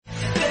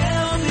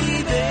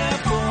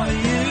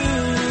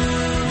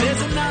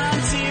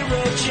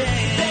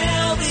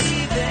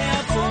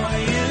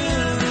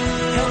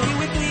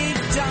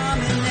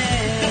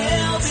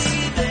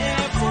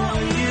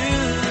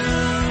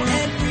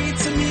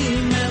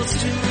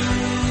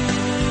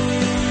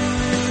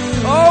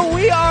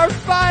We are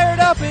fired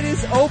up. It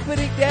is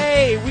opening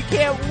day. We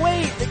can't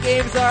wait. The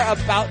games are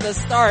about to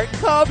start.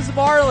 Cubs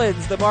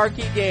Marlins, the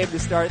marquee game to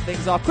start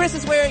things off. Chris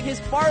is wearing his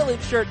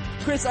Marlins shirt.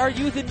 Chris, are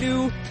you the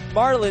new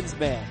Marlins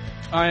man?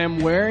 I am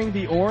wearing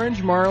the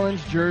orange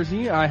Marlins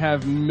jersey. I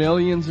have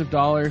millions of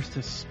dollars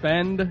to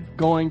spend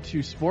going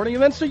to sporting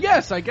events. So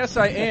yes, I guess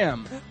I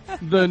am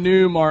the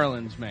new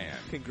Marlins man.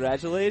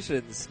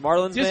 Congratulations,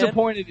 Marlins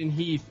Disappointed in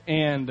Heath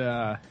and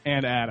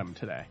Adam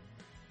today.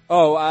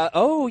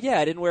 Oh,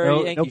 yeah, I didn't wear a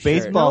Yankee no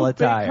baseball shirt.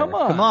 attire. Come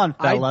on. Come on,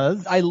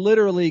 fellas. I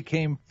literally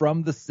came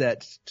from the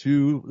set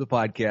to the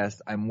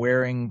podcast. I'm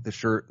wearing the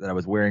shirt that I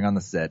was wearing on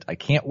the set. I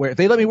can't wear, if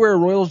they let me wear a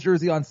Royals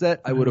jersey on set,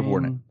 I would have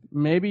worn it.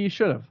 Maybe you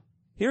should have.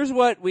 Here's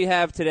what we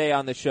have today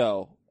on the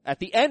show. At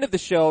the end of the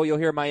show, you'll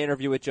hear my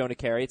interview with Jonah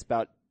Carey. It's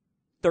about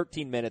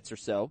 13 minutes or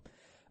so.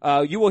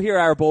 You will hear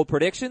our bold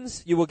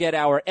predictions. You will get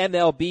our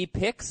MLB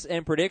picks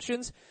and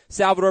predictions.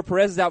 Salvador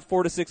Perez is out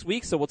 4 to 6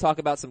 weeks, so we'll talk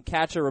about some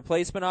catcher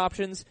replacement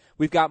options.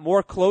 We've got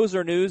more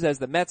closer news as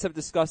the Mets have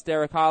discussed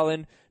Derek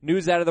Holland,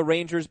 news out of the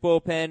Rangers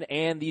bullpen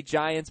and the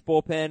Giants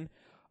bullpen.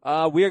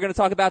 We are going to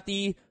talk about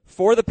the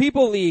For the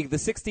People League, the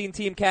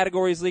 16-team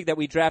categories league that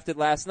we drafted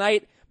last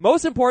night.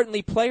 Most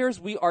importantly, players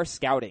we are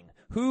scouting.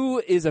 Who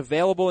is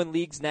available in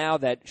leagues now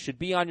that should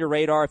be on your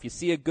radar? If you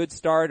see a good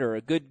start or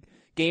a good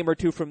game or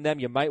two from them,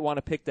 you might want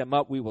to pick them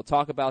up. We will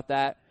talk about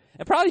that.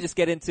 And probably just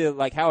get into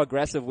like how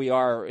aggressive we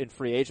are in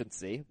free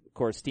agency. Of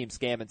course, Team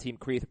Scam and Team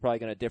Creeth are probably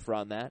going to differ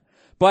on that.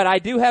 But I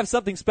do have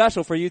something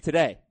special for you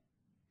today.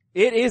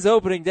 It is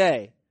opening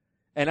day.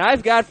 And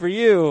I've got for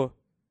you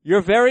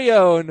your very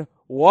own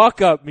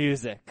walk-up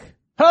music.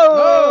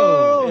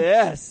 Oh!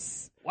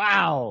 Yes.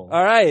 Wow.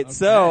 All right, Okay.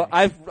 so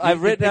I've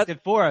written out. Picked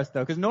it for us though,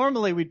 because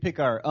normally we'd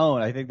pick our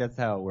own. I think that's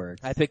how it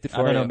works. I picked it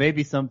for I don't you. know.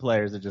 Maybe some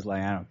players are just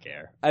like, I don't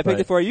care. I picked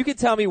it for you. You can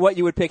tell me what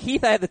you would pick.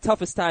 Heath, I had the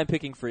toughest time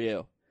picking for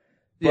you.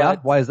 Yeah,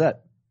 But why is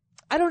that?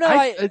 I don't know.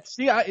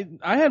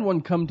 I had one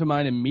come to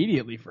mind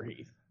immediately for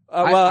Heath.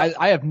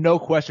 I have no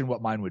question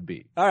what mine would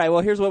be. All right,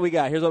 well, here's what we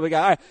got. All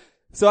right.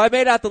 So I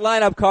made out the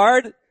lineup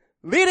card.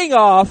 Leading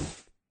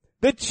off,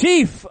 the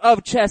chief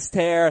of chest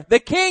hair, the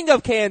king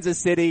of Kansas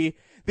City,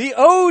 the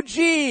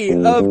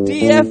OG of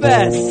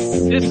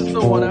DFS. This is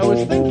the one I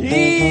was thinking.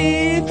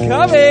 Heath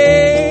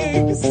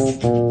Cummings.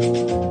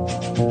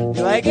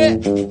 You like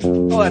it?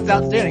 Oh, that's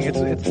outstanding.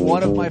 It's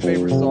one of my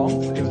favorite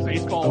songs. It was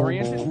baseball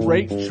oriented.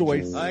 Great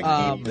choice.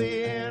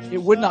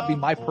 It would not be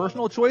my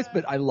personal choice,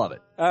 but I love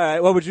it. All right,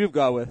 what would you have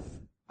gone with?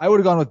 I would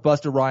have gone with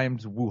Busta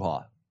Rhymes'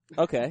 Woo-Ha.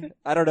 Okay.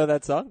 I don't know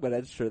that song, but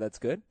I'm sure that's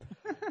good.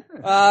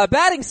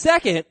 Batting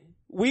second,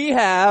 we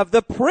have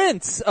the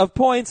prince of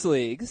points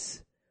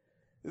leagues,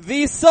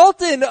 the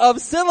sultan of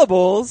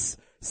syllables,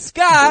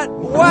 Scott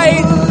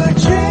White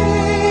Jr.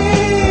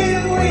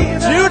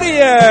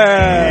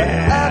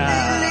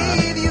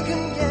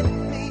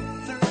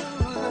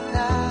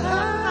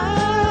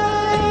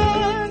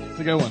 It's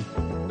a good one.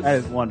 That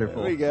is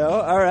wonderful. There we go.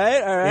 All right.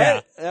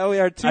 Yeah. Now we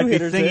are two I'd be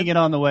hitters singing in. it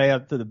on the way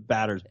up to the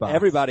batter's box.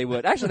 Everybody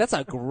would. Actually, that's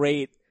a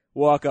great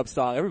walk-up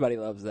song. Everybody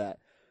loves that.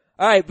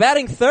 All right,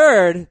 batting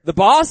third, the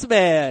boss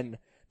man,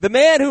 the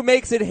man who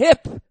makes it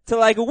hip to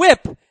like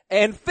whip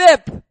and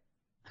fip.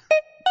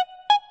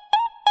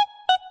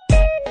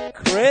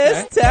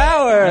 Chris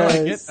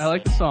Towers. I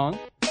like the song.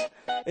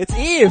 It's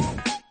Eve.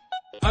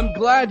 I'm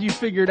glad you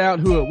figured out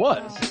who it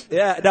was.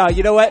 Yeah, no,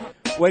 you know what?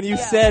 When you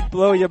said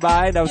blow your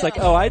mind, I was like,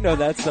 oh, I know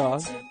that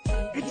song.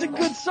 It's a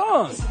good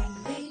song.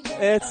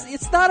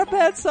 It's not a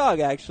bad song,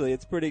 actually.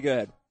 It's pretty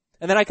good.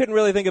 And then I couldn't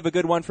really think of a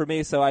good one for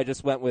me, so I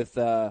just went with,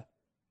 the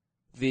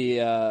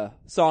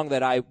song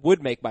that I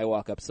would make my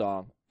walk-up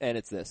song, and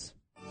it's this.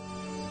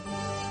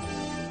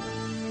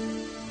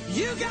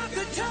 You got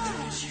the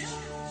touch.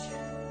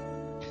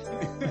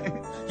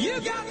 You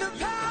got the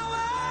power.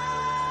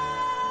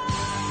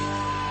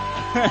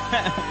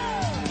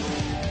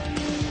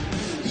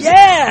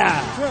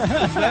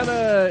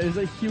 Yeah! Is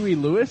that Huey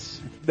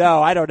Lewis?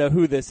 No, I don't know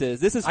who this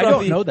is. This is from I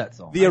don't know that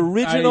song. the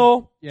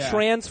original yeah.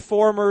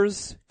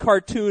 Transformers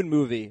cartoon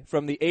movie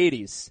from the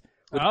 80s.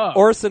 With Oh.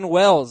 Orson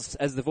Welles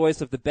as the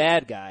voice of the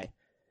bad guy.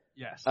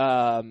 Yes.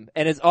 And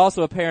it's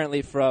also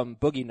apparently from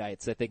Boogie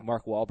Nights. I think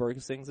Mark Wahlberg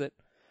sings it.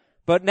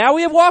 But now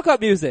we have walk-up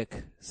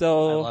music.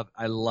 So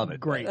I love it.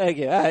 Great. thank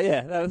you.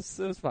 Yeah, that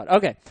was fun.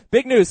 Okay.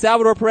 Big news.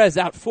 Salvador Perez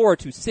out 4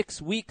 to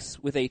 6 weeks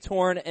with a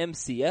torn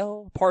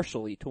MCL,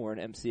 partially torn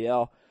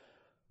MCL.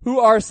 Who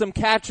are some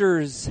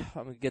catchers?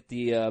 I'm going to get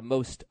the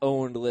most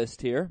owned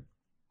list here.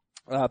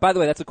 By the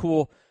way, that's a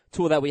cool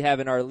tool that we have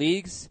in our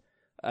leagues.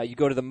 You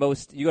go to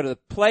the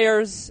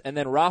players and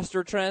then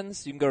roster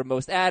trends. You can go to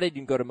most added,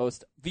 you can go to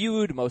most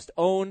viewed, most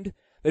owned.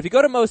 But if you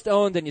go to most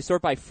owned and you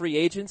sort by free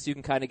agents, you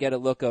can kind of get a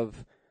look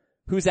of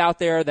who's out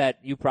there that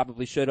you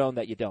probably should own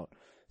that you don't.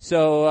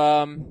 So,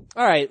 all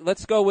right,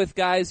 let's go with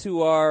guys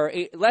who are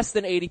less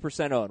than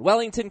 80% owned.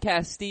 Wellington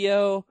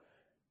Castillo,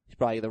 he's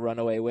probably the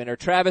runaway winner.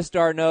 Travis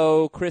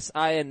d'Arnaud, Chris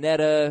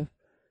Iannetta,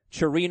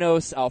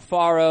 Chirinos,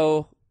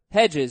 Alfaro,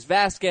 Hedges,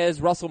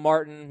 Vasquez, Russell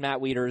Martin,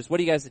 Matt Wieters. What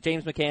do you guys,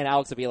 James McCann,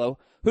 Alex Avilo?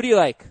 Who do you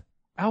like?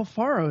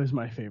 Alfaro is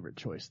my favorite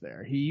choice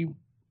there. He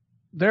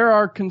there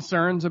are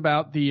concerns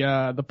about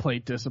the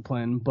plate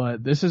discipline,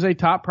 but this is a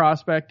top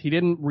prospect. He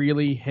didn't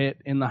really hit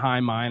in the high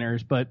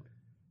minors, but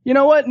you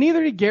know what?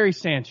 Neither did Gary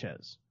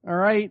Sanchez. All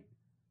right.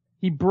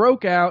 He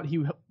broke out.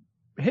 He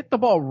hit the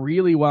ball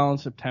really well in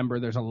September.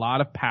 There's a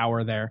lot of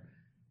power there.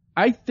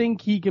 I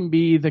think he can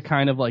be the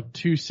kind of like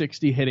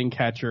 260 hitting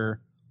catcher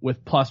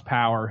with plus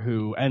power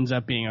who ends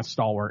up being a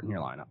stalwart in your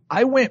lineup.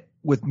 I went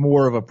with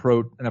more of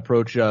an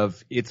approach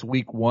of it's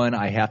week 1.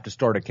 I have to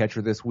start a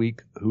catcher this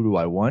week. Who do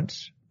I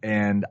want?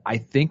 And I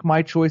think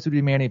my choice would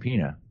be Manny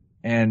Pena.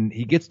 And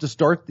he gets to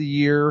start the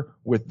year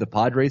with the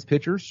Padres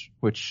pitchers,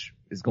 which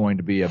is going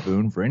to be a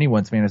boon for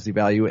anyone's fantasy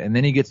value. And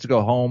then he gets to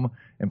go home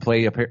and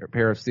play a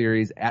pair of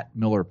series at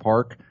Miller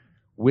Park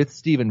with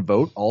Stephen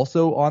Vogt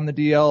also on the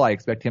DL. I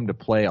expect him to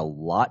play a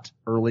lot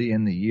early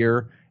in the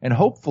year, and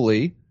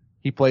hopefully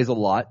he plays a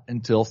lot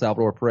until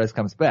Salvador Perez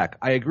comes back.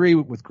 I agree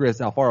with Chris.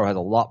 Alfaro has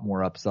a lot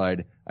more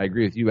upside. I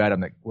agree with you,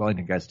 Adam, that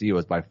Wellington Castillo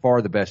is by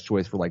far the best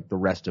choice for like the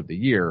rest of the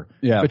year.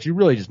 Yeah. But you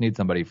really just need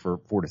somebody for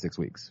 4 to 6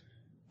 weeks.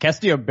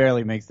 Castillo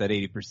barely makes that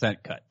 80%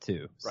 cut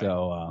too. Right.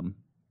 So,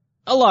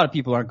 a lot of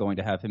people aren't going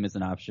to have him as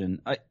an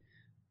option.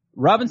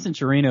 Robinson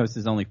Chirinos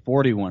is only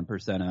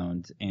 41%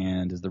 owned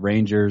and is the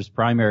Rangers'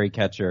 primary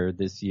catcher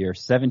this year.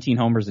 17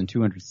 homers and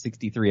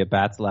 263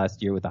 at-bats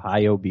last year with a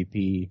high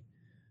OBP.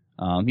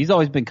 He's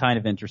always been kind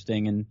of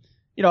interesting, and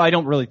I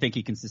don't really think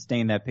he can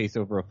sustain that pace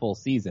over a full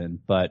season,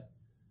 but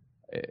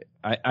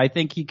I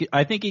think he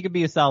could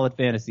be a solid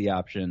fantasy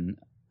option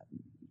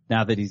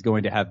now that he's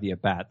going to have the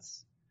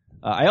at-bats.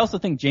 I also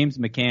think James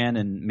McCann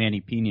and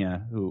Manny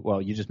Pena,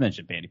 you just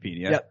mentioned Manny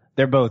Pena. Yep.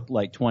 They're both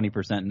like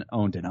 20%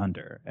 owned and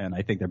under, and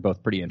I think they're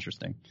both pretty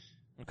interesting.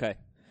 Okay.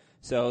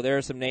 So there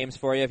are some names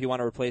for you if you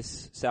want to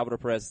replace Salvador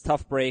Perez.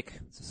 Tough break.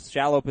 It's a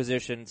shallow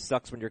position.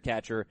 Sucks when your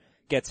catcher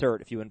gets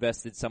hurt if you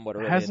invested somewhat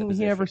early in the Hasn't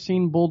position. he ever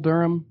seen Bull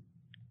Durham?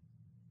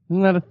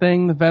 Isn't that a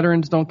thing? The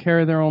veterans don't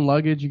carry their own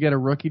luggage. You get a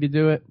rookie to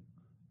do it.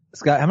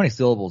 Scott, how many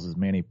syllables is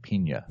Manny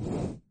Pena?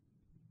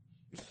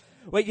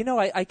 Wait,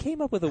 I came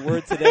up with a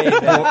word today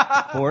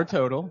that, 4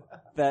 total.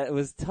 that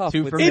was tough.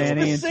 2 with for syllables.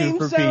 Manny It's the and 2 same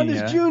for sound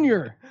Pena. as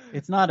Junior.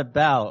 It's not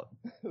about.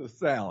 The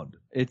sound.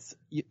 It's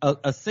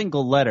a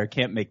single letter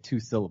can't make 2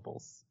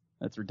 syllables.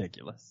 That's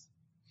ridiculous.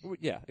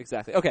 Yeah,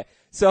 exactly. Okay,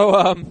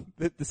 so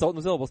the Sultan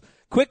of Syllables.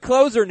 Quick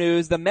closer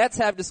news. The Mets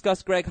have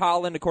discussed Greg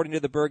Holland, according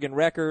to the Bergen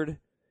record.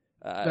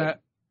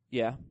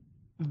 Yeah.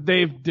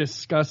 They've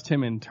discussed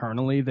him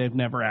internally. They've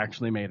never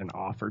actually made an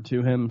offer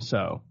to him,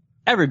 so.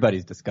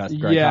 Everybody's discussed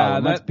Greg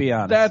Holland, let's be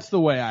honest. That's the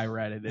way I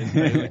read it.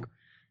 Is like,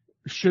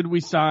 should we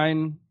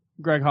sign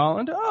Greg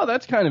Holland? Oh,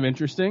 that's kind of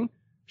interesting.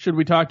 Should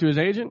we talk to his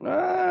agent?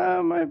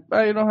 I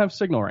don't have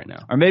signal right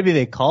now. Or maybe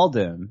they called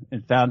him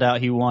and found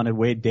out he wanted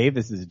Wade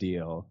Davis's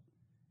deal.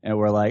 And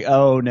we're like,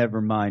 oh, never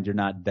mind, you're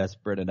not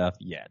desperate enough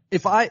yet.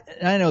 I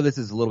know this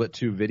is a little bit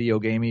too video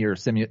gamey or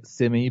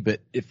simi, but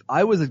if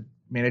I was a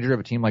manager of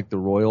a team like the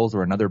Royals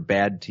or another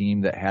bad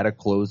team that had a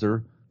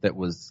closer that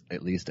was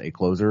at least a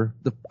closer,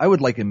 I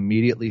would like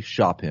immediately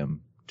shop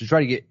him to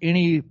try to get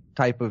any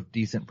type of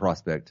decent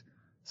prospect.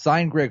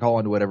 Sign Greg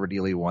Holland to whatever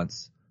deal he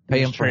wants, pay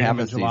him Just for trade half him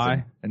a in season,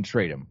 July. and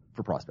trade him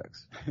for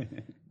prospects.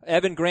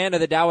 Evan Grant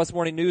of the Dallas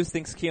Morning News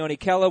thinks Keone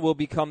Kela will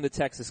become the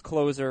Texas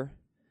closer.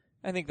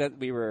 I think that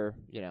we were,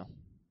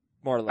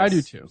 more or less I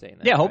do too. saying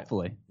that. Yeah, right?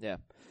 hopefully. Yeah.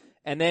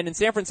 And then in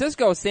San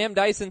Francisco, Sam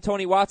Dyson,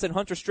 Tony Watson,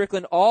 Hunter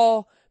Strickland,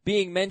 all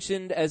being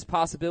mentioned as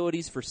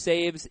possibilities for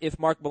saves if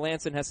Mark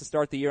Melancon has to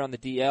start the year on the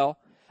DL.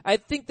 I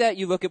think that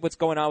you look at what's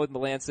going on with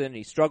Melancon.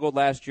 He struggled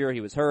last year. He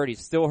was hurt.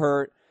 He's still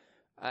hurt.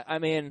 I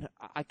mean,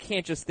 I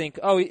can't just think,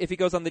 if he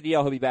goes on the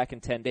DL, he'll be back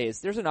in 10 days.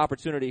 There's an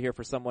opportunity here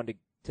for someone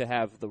to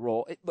have the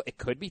role. It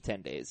could be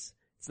 10 days.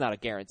 It's not a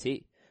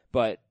guarantee,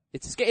 but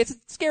it's a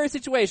scary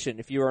situation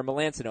if you're a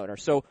Melancon owner.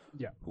 So,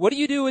 Yeah. what do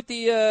you do with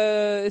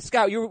the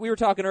Scout? We were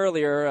talking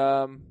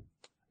earlier.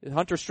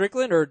 Hunter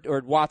Strickland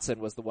or Watson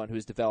was the one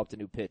who's developed a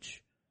new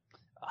pitch.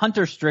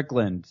 Hunter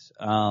Strickland,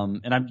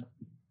 and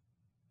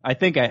I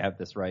think I have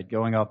this right,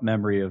 going off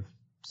memory of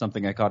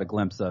something I caught a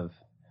glimpse of.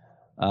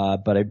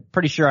 But I'm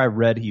pretty sure I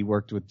read he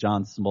worked with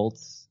John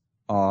Smoltz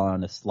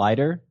on a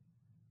slider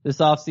this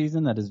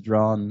offseason that has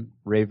drawn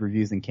rave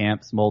reviews in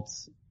camp.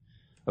 Smoltz,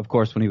 of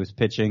course, when he was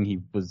pitching, he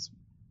was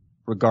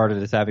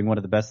regarded as having one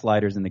of the best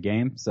sliders in the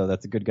game, so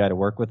that's a good guy to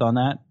work with on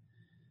that.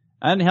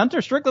 And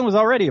Hunter Strickland was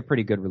already a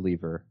pretty good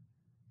reliever.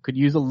 Could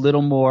use a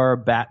little more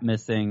bat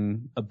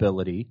missing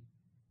ability.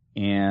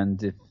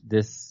 And if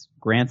this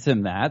grants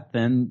him that,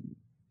 then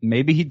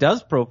maybe he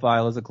does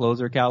profile as a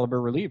closer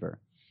caliber reliever.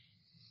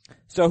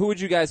 So who would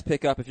you guys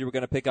pick up if you were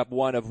going to pick up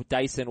one of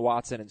Dyson,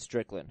 Watson, and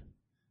Strickland?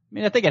 I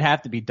mean, I think it'd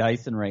have to be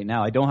Dyson right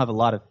now. I don't have a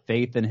lot of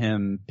faith in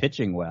him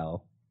pitching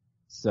well.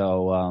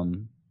 So,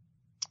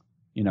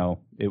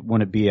 it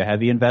wouldn't be a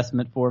heavy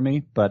investment for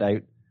me, but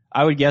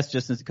I would guess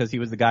just because he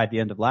was the guy at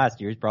the end of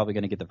last year, he's probably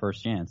going to get the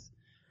first chance.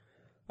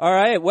 All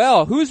right,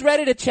 well, who's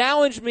ready to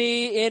challenge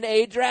me in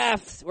a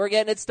draft? We're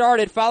getting it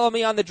started. Follow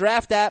me on the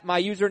draft app.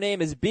 My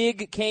username is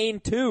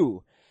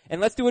BigCane2. And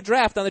let's do a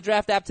draft on the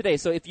draft app today.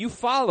 So if you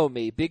follow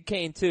me,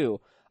 BigCane2,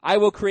 I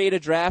will create a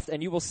draft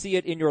and you will see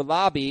it in your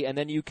lobby and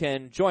then you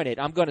can join it.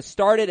 I'm going to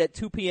start it at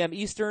 2 p.m.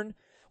 Eastern.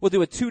 We'll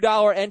do a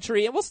 $2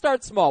 entry and we'll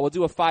start small. We'll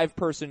do a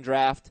 5-person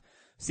draft,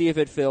 see if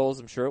it fills.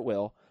 I'm sure it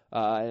will.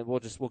 And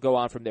we'll go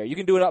on from there. You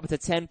can do it up to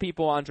 10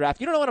 people on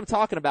draft. You don't know what I'm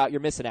talking about, you're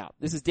missing out.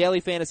 This is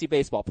Daily Fantasy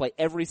Baseball. Play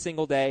every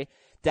single day.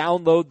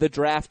 Download the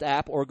Draft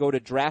app or go to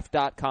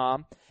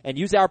draft.com and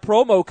use our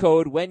promo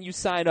code when you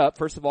sign up.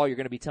 First of all, you're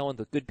going to be telling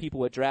the good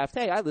people at Draft,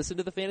 hey, I listened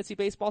to the Fantasy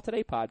Baseball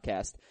Today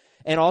podcast.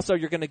 And also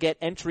you're going to get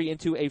entry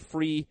into a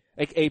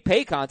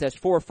pay contest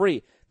for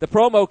free. The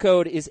promo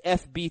code is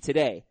FB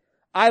Today.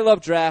 I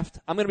love Draft.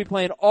 I'm going to be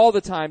playing all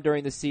the time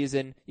during the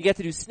season. You get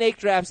to do snake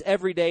drafts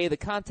every day. The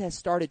contest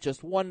start at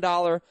just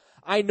 $1.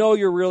 I know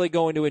you're really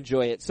going to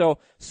enjoy it. So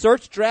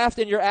search Draft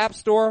in your app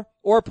store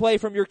or play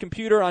from your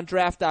computer on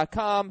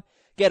draft.com.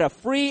 Get a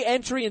free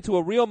entry into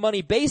a real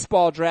money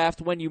baseball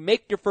draft when you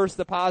make your first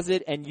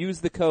deposit and use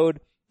the code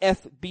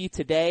FB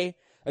Today.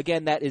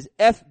 Again, that is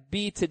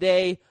FB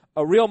Today,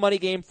 a real money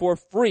game for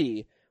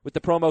free with the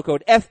promo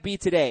code FB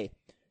Today.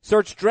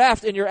 Search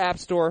Draft in your app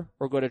store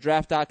or go to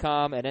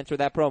draft.com and enter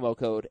that promo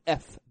code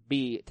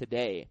FB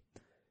Today.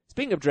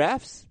 Speaking of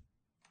drafts,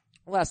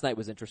 last night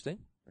was interesting.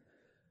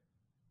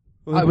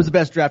 It was the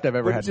best draft I've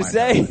ever What had. did you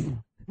say?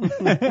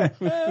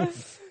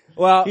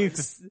 Well,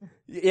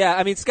 yeah,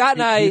 I mean, Scott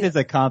and He is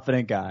a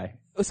confident guy.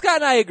 Scott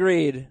and I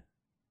agreed.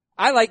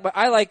 I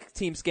like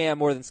Team Scam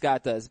more than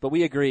Scott does, but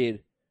we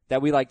agreed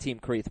that we like Team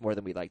Creeth more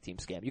than we like Team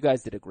Scam. You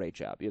guys did a great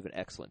job. You have an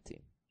excellent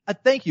team.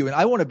 Thank you. And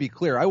I want to be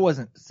clear. I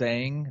wasn't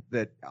saying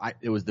that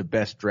it was the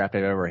best draft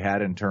I've ever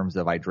had in terms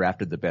of I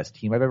drafted the best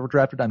team I've ever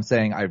drafted. I'm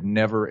saying I've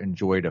never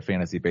enjoyed a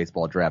fantasy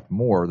baseball draft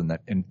more than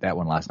that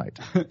one last night.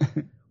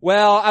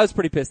 Well, I was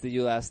pretty pissed at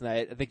you last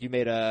night. I think you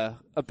made I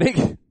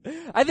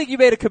think you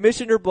made a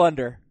commissioner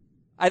blunder.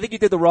 I think you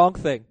did the wrong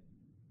thing.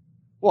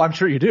 Well, I'm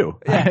sure you do.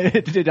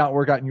 It did not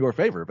work out in your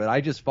favor, but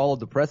I just followed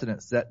the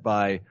precedent set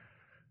by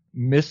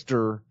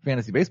Mr.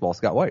 Fantasy Baseball,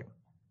 Scott White.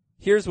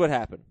 Here's what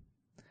happened.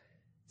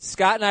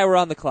 Scott and I were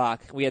on the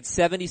clock. We had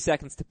 70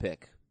 seconds to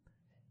pick,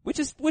 which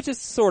is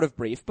sort of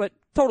brief, but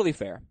totally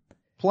fair.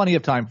 Plenty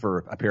of time for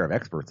a pair of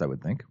experts, I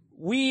would think.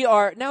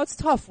 Now it's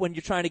tough when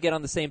you're trying to get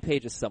on the same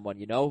page as someone,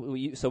 you know,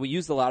 so we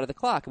used a lot of the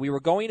clock. We were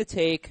going to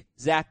take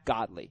Zach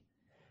Godley,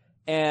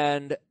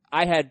 and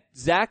I had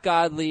Zach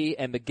Godley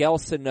and Miguel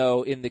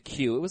Sano in the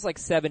queue. It was like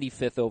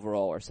 75th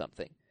overall or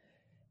something.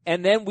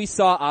 And then we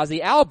saw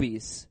Ozzie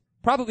Albies,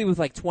 probably with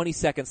like 20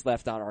 seconds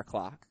left on our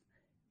clock.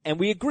 And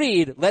we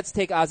agreed, let's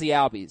take Ozzie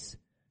Albies.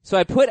 So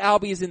I put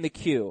Albies in the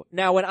queue.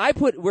 Now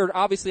we're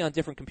obviously on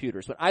different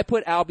computers. When I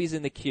put Albies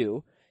in the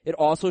queue, it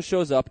also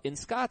shows up in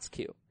Scott's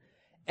queue.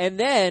 And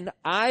then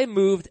I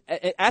moved,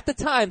 at the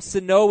time,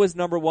 Sano was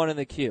number 1 in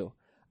the queue.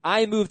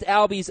 I moved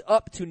Albies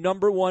up to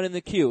number 1 in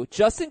the queue.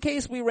 Just in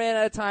case we ran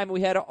out of time and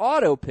we had an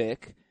auto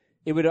pick,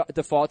 it would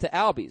default to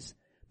Albies.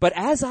 But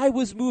as I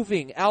was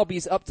moving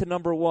Albies up to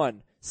number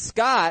 1,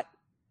 Scott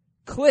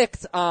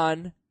clicked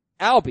on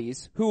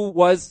Albies, who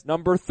was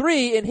number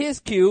 3 in his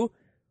queue.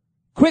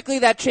 Quickly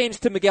that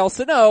changed to Miguel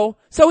Sano,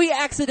 so he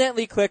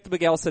accidentally clicked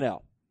Miguel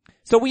Sano.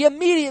 So we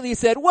immediately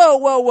said,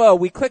 whoa,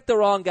 we clicked the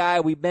wrong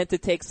guy, we meant to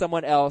take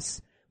someone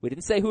else. We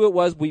didn't say who it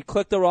was, we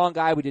clicked the wrong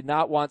guy, we did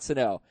not want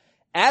Sano.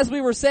 As we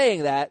were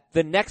saying that,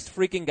 the next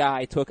freaking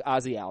guy took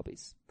Ozzie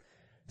Albies.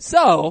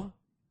 So,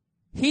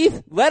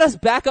 Heath let us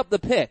back up the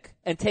pick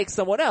and take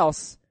someone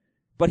else,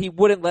 but he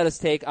wouldn't let us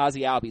take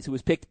Ozzie Albies, who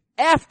was picked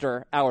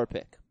after our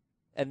pick.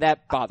 And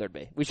that bothered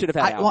me. We should have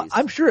had Albies. Well,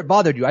 I'm sure it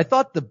bothered you. I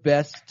thought the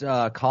best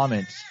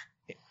comment.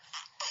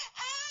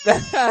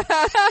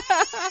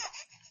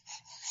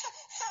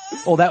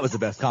 Oh, that was the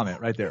best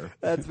comment right there.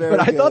 That's very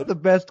But good. I thought the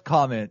best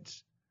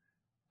comment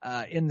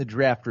in the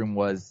draft room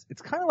was,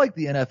 it's kind of like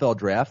the NFL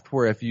draft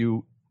where if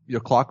your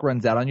clock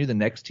runs out on you, the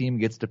next team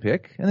gets to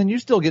pick, and then you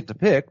still get to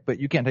pick, but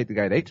you can't take the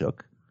guy they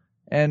took.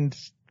 And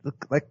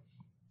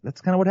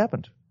that's kind of what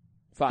happened.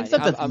 Fine.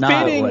 Except that's I'm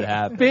not fitting. what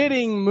happened.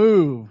 Fitting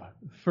move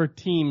for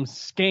Team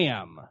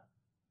Scam.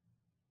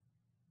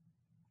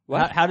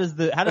 What? How does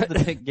the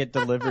pick get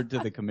delivered to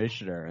the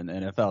commissioner in the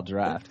NFL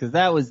draft? Because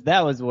that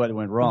was what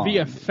went wrong.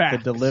 Via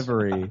fax.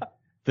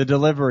 The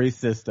delivery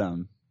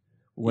system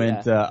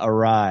went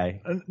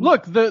awry.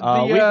 Look, we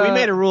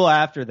made a rule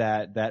after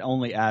that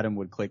only Adam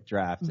would click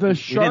draft. The We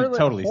Charlotte didn't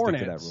totally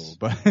Hornets, stick to that rule,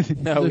 but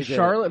No, we the didn't.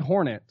 Charlotte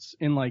Hornets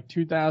in like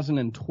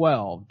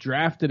 2012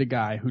 drafted a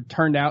guy who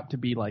turned out to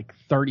be like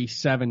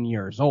 37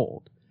 years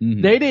old.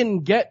 Mhm. They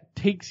didn't get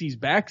takesies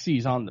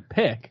backsies on the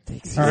pick.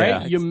 All right,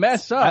 Yeah. you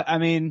mess up. I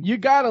mean, you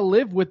got to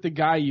live with the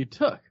guy you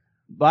took.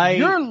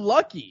 You're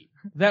lucky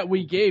that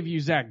we gave you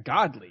Zach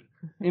Godley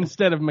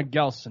instead of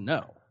Miguel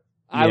Sano.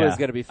 I yeah. was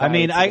going to be fine. I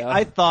mean, with Sano.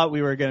 I thought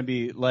we were going to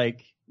be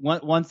like,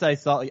 once I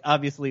saw,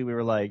 obviously we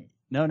were like,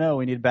 no,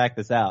 we need to back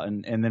this out.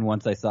 And then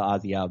once I saw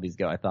Ozzie Albies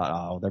go, I thought,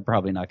 oh, they're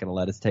probably not going to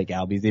let us take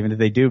Albies, even if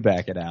they do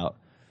back it out.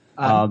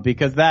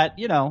 Because that,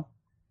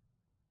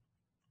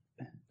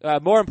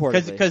 more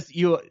importantly. because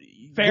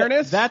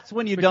Fairness? that's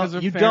when you Because don't,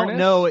 of you fairness?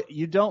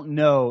 don't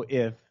know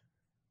if,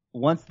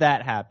 once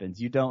that happens,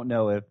 you don't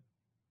know if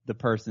the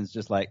person's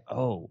just like,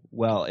 oh,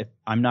 well, if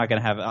I'm not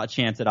going to have a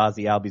chance at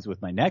Ozzie Albies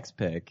with my next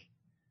pick,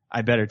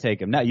 I better take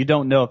him now. You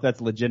don't know if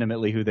that's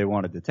legitimately who they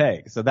wanted to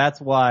take. So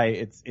that's why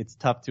it's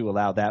tough to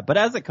allow that. But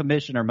as a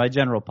commissioner, my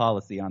general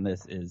policy on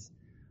this is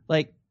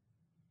like,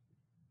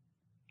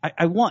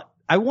 I want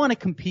to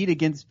compete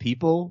against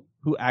people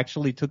who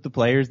actually took the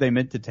players they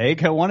meant to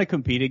take. I want to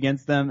compete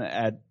against them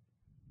at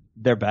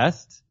their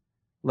best.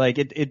 Like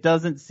it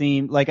doesn't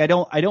seem like I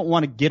don't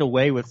want to get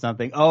away with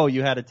something. Oh,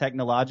 you had a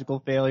technological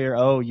failure.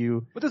 Oh,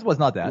 But this was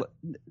not that.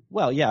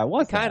 Well, yeah, it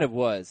was. Kind of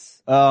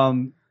was.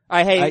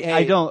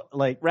 I don't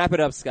like. Wrap it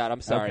up, Scott.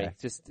 I'm sorry. Okay.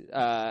 Just,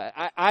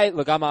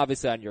 look, I'm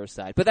obviously on your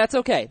side, but that's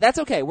okay. That's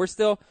okay. We're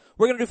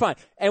gonna do fine.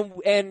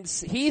 And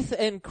Heath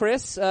and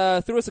Chris, threw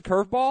us a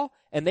curveball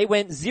and they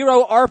went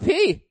 0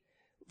 RP.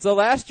 So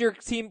last year,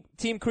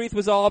 Team Creeth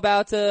was all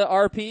about,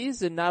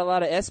 RPs and not a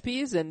lot of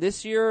SPs, and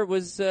this year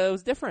was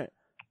different.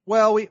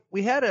 Well,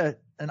 we had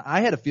I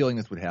had a feeling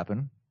this would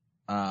happen.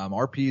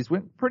 RPs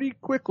went pretty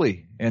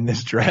quickly in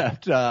this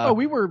draft.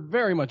 We were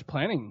very much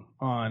planning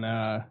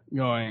on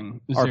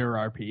going 0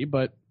 RP,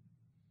 but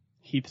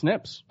Heath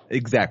snips.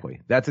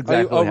 Exactly. That's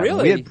exactly what happened.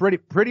 Really? We had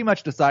pretty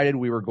much decided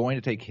we were going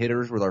to take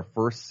hitters with our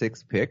first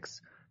 6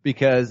 picks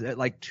because at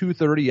like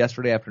 2:30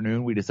 yesterday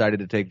afternoon, we decided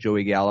to take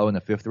Joey Gallo in the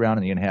 5th round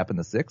and Ian Happ in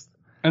the 6th.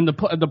 And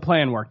the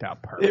plan worked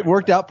out perfect. It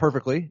worked out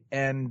perfectly.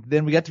 And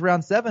then we got to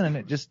round 7 and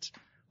it just,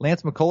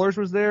 Lance McCullers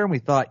was there and we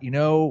thought,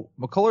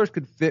 McCullers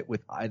could fit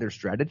with either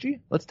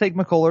strategy. Let's take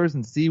McCullers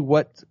and see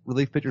what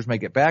relief pitchers may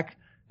get back.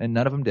 And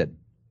none of them did.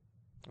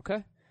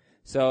 Okay.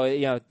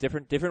 So,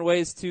 different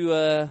ways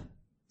to,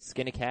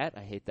 skin a cat.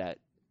 I hate that.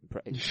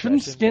 You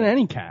shouldn't skin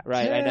any cat.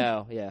 Right, Yeah. I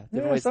know, yeah.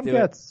 Different ways Some to do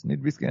cats need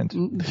to be skinned.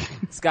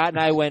 it. Scott and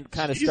I went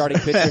kind of starting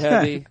pitcher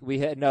heavy.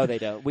 No, they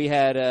don't. We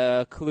had,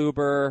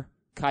 Kluber,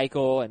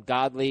 Keuchel, and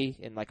Godley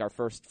in like our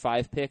first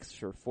 5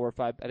 picks, or 4 or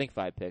 5, I think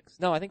 5 picks.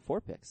 No, I think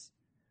 4 picks.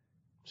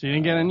 So you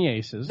didn't get any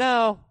aces.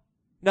 No,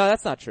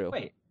 that's not true.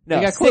 Wait, no,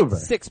 you got Kluber.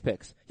 6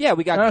 picks. Yeah,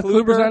 we got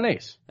Kluber's Kluber. on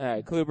ace. All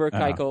right, Kluber,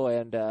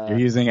 Keuchel, and You're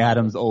using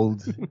Adam's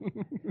old,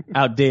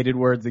 outdated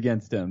words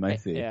against him. I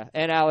see. Yeah,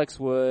 and Alex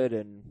Wood,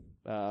 and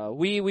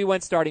we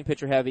went starting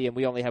pitcher heavy, and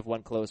we only have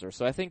 1 closer.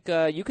 So I think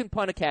you can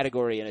punt a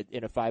category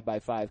in a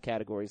 5x5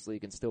 categories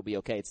league and still be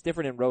okay. It's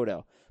different in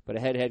Roto, but a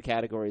head-to-head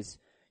categories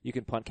you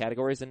can punt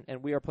categories,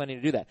 and we are planning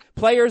to do that.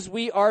 Players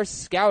we are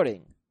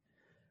scouting.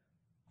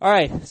 All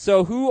right,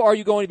 so who are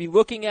you going to be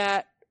looking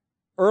at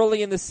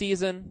early in the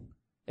season?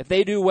 If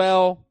they do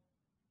well,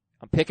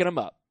 I'm picking them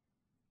up.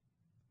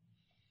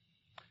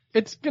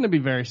 It's going to be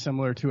very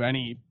similar to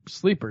any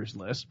sleepers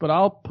list, but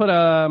I'll put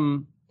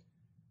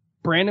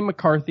Brandon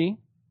McCarthy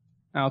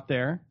out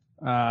there.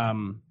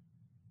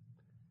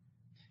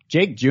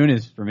 Jake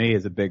Junis for me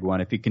is a big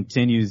one. If he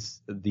continues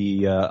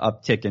the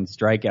uptick in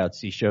strikeouts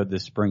he showed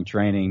this spring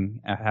training,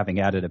 having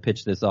added a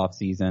pitch this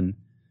offseason,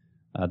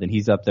 then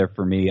he's up there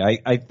for me.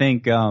 I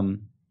think the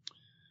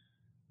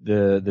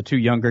 2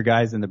 younger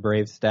guys in the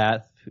Braves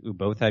staff who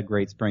both had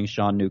great springs,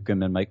 Sean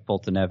Newcomb and Mike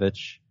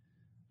Fultonevich,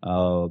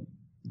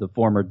 the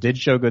former did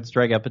show good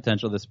strikeout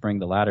potential this spring.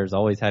 The latter's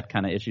always had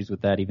kind of issues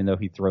with that, even though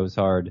he throws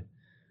hard.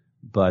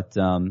 But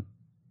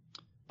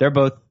they're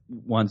both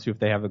ones who, if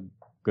they have a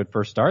good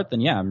first start,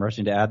 then yeah, I'm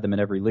rushing to add them in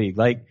every league.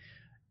 Like,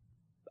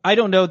 I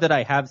don't know that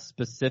I have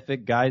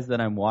specific guys that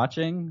I'm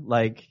watching.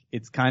 Like,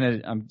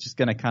 I'm just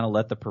going to kind of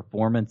let the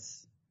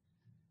performance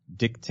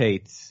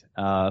dictate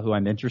who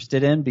I'm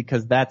interested in,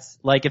 because that's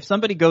like, if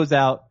somebody goes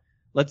out,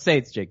 let's say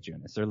it's Jake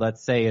Junis, or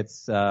let's say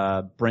it's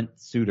Brent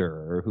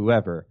Suter or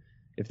whoever.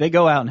 If they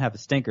go out and have a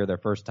stinker their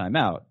first time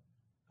out,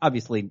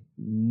 obviously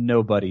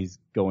nobody's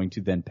going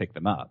to then pick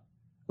them up.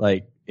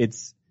 Like,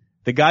 it's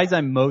the guys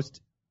I'm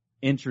most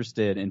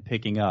interested in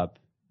picking up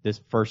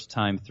this first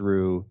time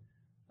through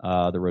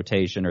the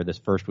rotation, or this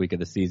first week of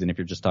the season, if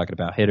you're just talking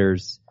about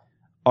hitters,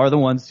 are the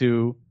ones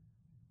who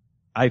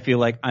I feel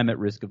like I'm at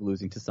risk of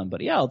losing to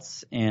somebody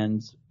else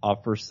and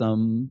offer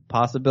some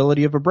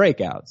possibility of a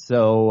breakout.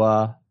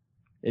 So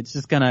it's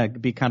just gonna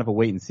be kind of a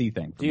wait and see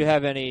thing. Do you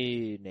have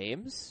any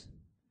names?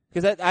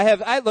 Because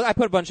I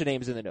put a bunch of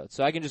names in the notes,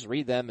 so I can just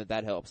read them, and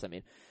that helps. I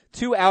mean,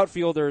 2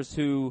 outfielders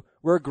who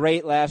were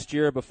great last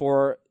year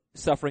before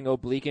suffering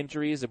oblique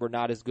injuries and were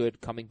not as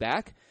good coming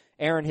back.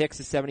 Aaron Hicks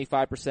is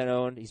 75%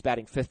 owned. He's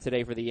batting 5th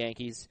today for the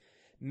Yankees.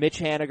 Mitch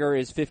Haniger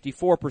is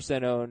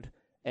 54% owned,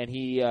 and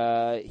he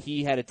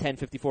had a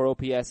 10.54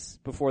 OPS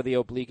before the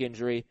oblique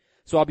injury.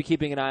 So I'll be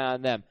keeping an eye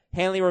on them.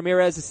 Hanley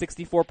Ramirez is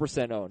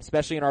 64% owned,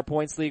 especially in our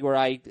points league where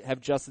I have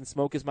Justin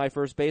Smoke as my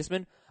first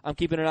baseman. I'm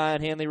keeping an eye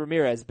on Hanley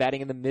Ramirez,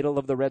 batting in the middle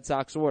of the Red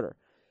Sox order.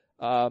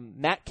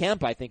 Matt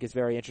Kemp, I think, is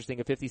very interesting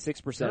at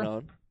 56%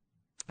 owned.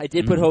 I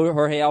did put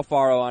Jorge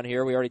Alfaro on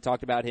here. We already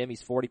talked about him.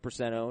 He's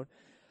 40% owned.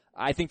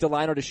 I think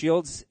Delino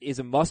DeShields is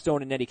a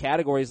must-own in any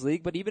categories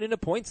league, but even in a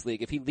points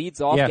league, if he leads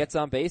off, gets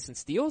on base, and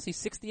steals,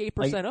 he's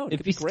 68% owned.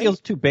 If he steals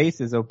 2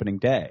 bases opening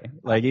day,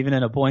 like even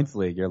in a points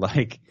league, you're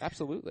like,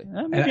 absolutely.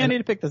 Maybe I need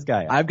to pick this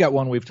guy up. I've got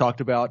one we've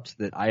talked about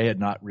that I had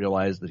not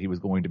realized that he was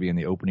going to be in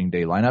the opening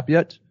day lineup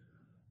yet.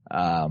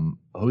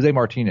 Jose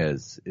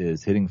Martinez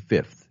is hitting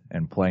 5th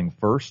and playing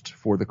first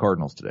for the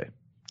Cardinals today.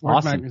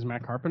 Awesome. Is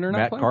Matt Carpenter not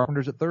Matt playing?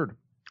 Carpenter's at third.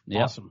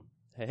 Yep. Awesome.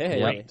 Hey,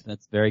 Yep.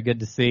 That's very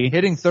good to see.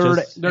 Hitting third.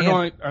 They're and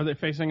going. Are they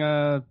facing who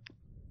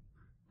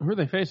are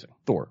they facing?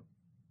 Thor.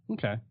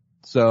 Okay.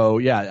 So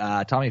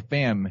yeah, Tommy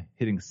Pham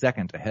hitting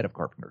second ahead of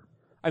Carpenter.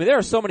 I mean, there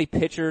are so many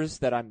pitchers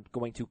that I'm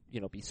going to,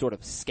 be sort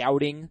of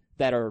scouting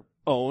that are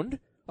owned.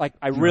 Like,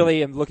 I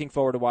really am looking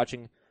forward to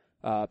watching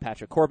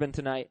Patrick Corbin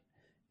tonight.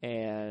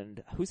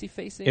 And who's he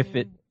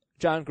facing?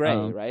 John Gray,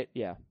 right?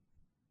 Yeah.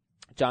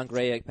 John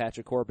Gray,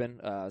 Patrick Corbin.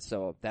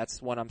 So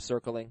that's one I'm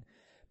circling.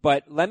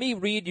 But let me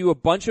read you a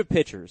bunch of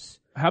pitchers.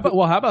 How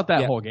about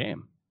that Yeah. whole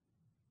game?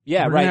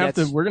 Yeah, we're right.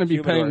 We're going to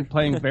be humidor.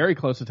 paying very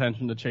close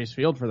attention to Chase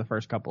Field for the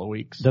first couple of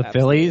weeks. The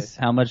Absolutely. Phillies,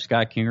 how much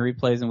Scott Kingery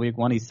plays in week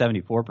 1? He's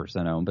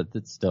 74% owned, but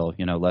it's still,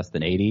 less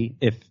than 80.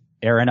 If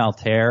Aaron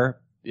Altair,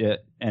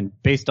 and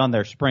based on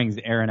their springs,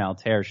 Aaron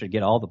Altair should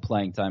get all the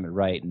playing time at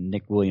right and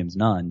Nick Williams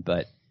none,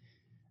 but,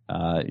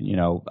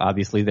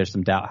 obviously there's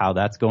some doubt how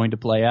that's going to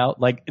play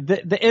out. Like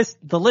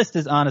the list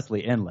is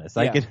honestly endless.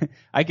 Yeah.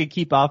 I could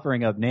keep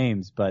offering up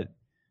names, but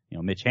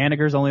Mitch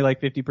Haniger's only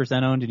like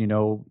 50% owned,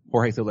 and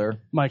Jorge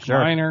Soler. Mike Sure.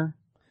 Minor.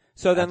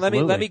 So then let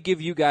Absolutely. me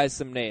give you guys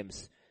some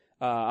names.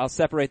 I'll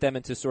separate them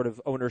into sort of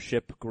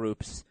ownership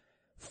groups.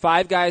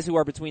 5 guys who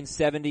are between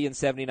 70 and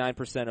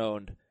 79%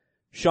 owned.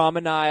 Sean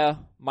Manaea,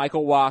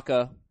 Michael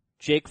Wacha,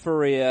 Jake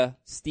Faria,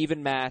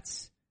 Steven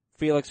Matz,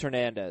 Felix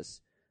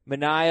Hernandez.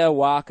 Manaea,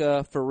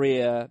 Wacha,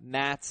 Faria,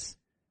 Matz,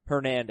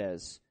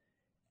 Hernandez.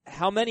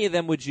 How many of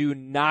them would you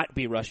not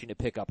be rushing to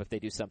pick up if they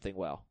do something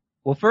well?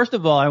 Well, first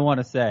of all, I want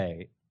to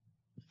say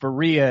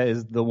Faria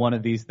is the one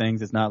of these things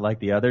that's not like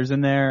the others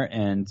in there,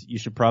 and you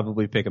should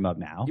probably pick him up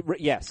now.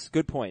 Yes,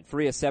 good point.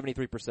 Faria,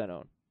 73%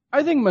 owned.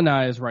 I think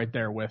Manaea is right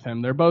there with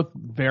him. They're both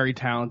very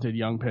talented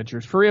young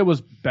pitchers. Faria was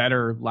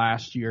better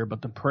last year,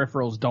 but the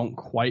peripherals don't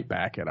quite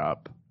back it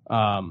up.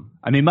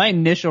 I mean, my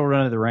initial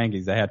run of the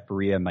rankings, I had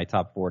Faria in my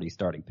top 40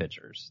 starting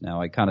pitchers. Now,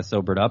 I kind of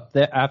sobered up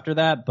after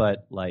that,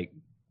 but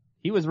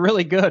he was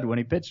really good when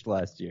he pitched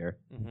last year.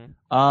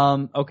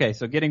 Mm-hmm. Okay,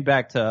 so getting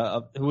back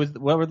to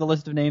what were the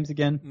list of names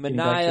again?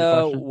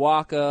 Manaea,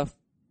 Wacha,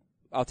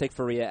 I'll take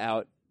Faria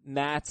out.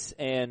 Matz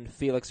and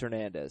Felix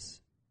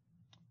Hernandez.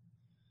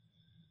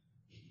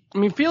 I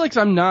mean, Felix,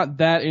 I'm not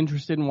that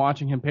interested in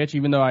watching him pitch,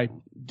 even though I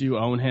do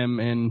own him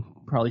in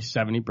probably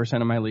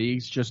 70% of my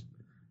leagues. Just,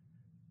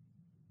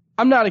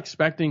 I'm not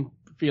expecting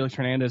Felix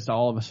Hernandez to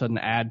all of a sudden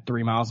add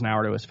 3 miles an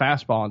hour to his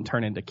fastball and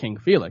turn into King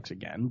Felix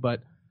again.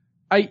 But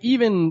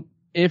even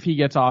if he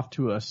gets off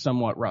to a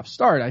somewhat rough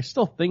start, I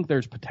still think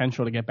there's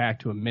potential to get back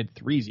to a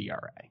mid-3s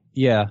ERA.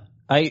 Yeah,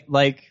 I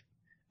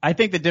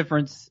think the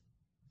difference.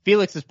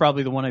 Felix is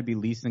probably the one I'd be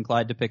least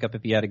inclined to pick up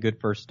if he had a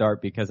good first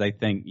start, because I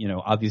think,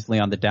 obviously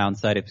on the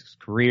downside of his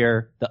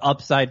career, the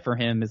upside for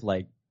him is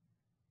like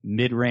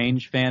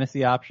mid-range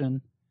fantasy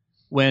option.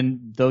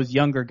 When those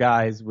younger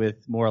guys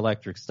with more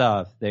electric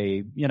stuff,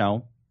 they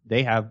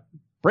have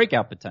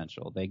breakout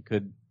potential. They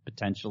could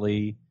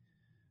potentially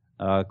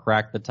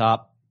crack the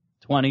top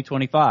 20,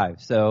 25.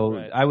 So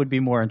Right. I would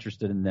be more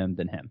interested in them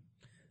than him.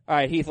 All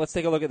right, Heath, let's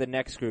take a look at the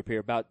next group here,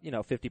 about,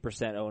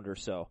 50% owned or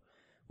so.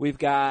 We've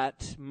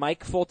got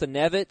Mike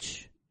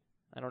Foltynewicz.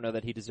 I don't know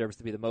that he deserves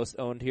to be the most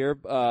owned here.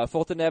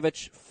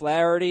 Foltynewicz,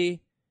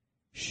 Flaherty,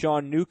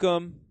 Sean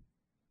Newcomb,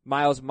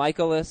 Miles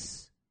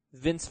Michaelis,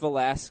 Vince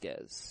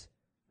Velasquez.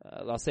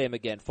 I'll say him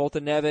again.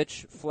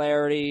 Foltynewicz,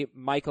 Flaherty,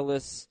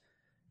 Michaelis,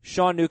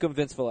 Sean Newcomb,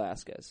 Vince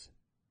Velasquez.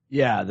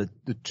 Yeah,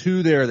 the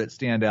two there that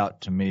stand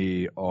out to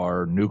me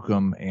are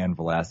Newcomb and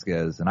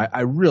Velasquez, and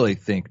I really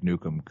think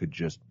Newcomb could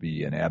just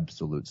be an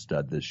absolute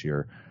stud this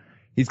year.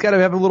 He's got to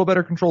have a little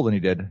better control than he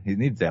did. He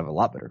needs to have a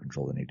lot better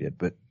control than he did,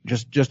 but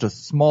just a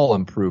small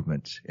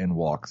improvement in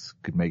walks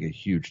could make a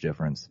huge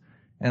difference.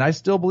 And I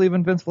still believe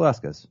in Vince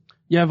Velasquez.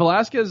 Yeah,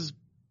 Velasquez,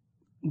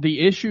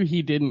 the issue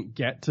he didn't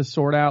get to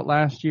sort out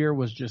last year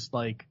was just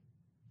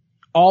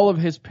all of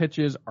his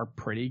pitches are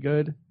pretty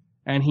good,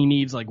 and he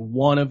needs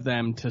one of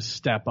them to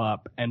step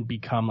up and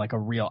become a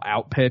real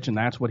out pitch, and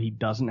that's what he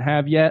doesn't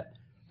have yet.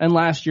 And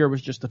last year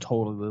was just a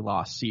totally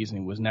lost season.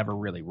 He was never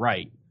really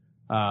right.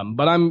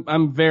 But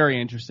I'm very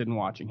interested in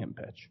watching him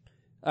pitch.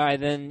 All right,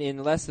 then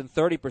in less than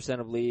 30%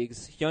 of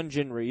leagues,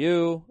 Hyunjin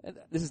Ryu.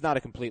 This is not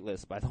a complete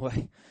list, by the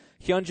way.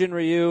 Hyunjin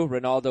Ryu,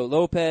 Ronaldo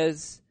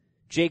Lopez,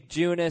 Jake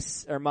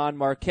Junis, Herman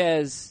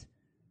Marquez.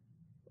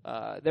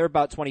 They're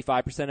about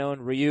 25%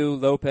 owned. Ryu,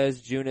 Lopez,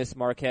 Junis,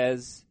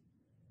 Marquez.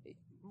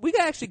 We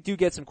actually do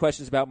get some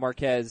questions about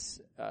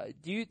Marquez.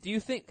 Do you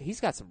think he's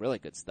got some really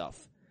good stuff?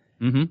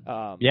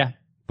 Mm-hmm. Yeah.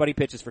 But he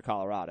pitches for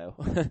Colorado.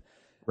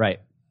 Right.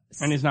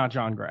 And he's not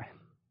John Gray.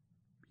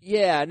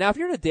 Yeah. Now, if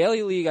you're in a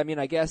daily league,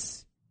 I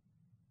guess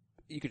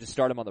you could just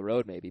start him on the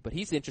road maybe. But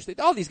he's interesting.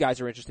 All these guys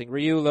are interesting.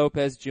 Ryu,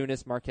 Lopez,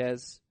 Junis,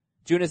 Marquez.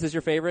 Junis is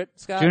your favorite,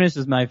 Scott? Junis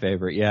is my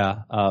favorite,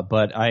 yeah.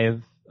 But I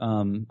have,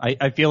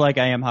 I feel like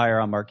I am higher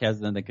on Marquez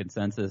than the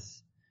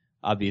consensus.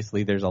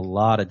 Obviously, there's a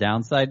lot of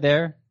downside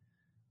there,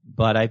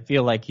 but I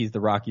feel like he's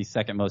the Rockies'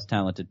 second most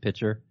talented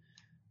pitcher.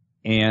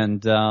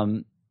 And,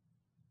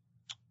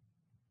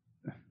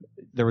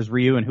 there was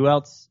Ryu and who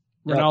else?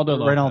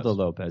 Reynaldo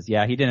Lopez.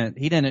 Yeah, he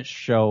didn't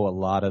show a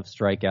lot of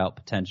strikeout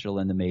potential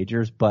in the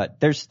majors,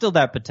 but there's still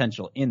that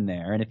potential in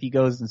there. And if he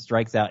goes and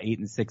strikes out 8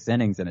 and 6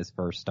 innings in his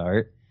first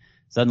start,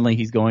 suddenly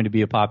he's going to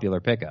be a popular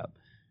pickup.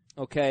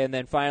 Okay, and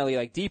then finally,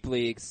 like deep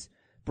leagues,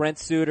 Brent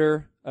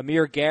Suter,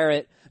 Amir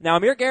Garrett. Now,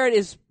 Amir Garrett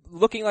is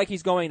looking like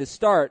he's going to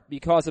start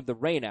because of the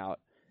rain out.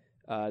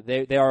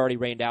 They already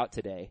rained out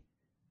today.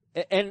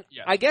 And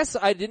yeah. I guess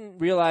I didn't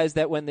realize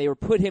that when they were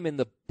put him in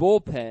the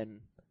bullpen,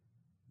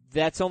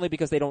 that's only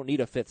because they don't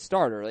need a fifth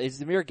starter.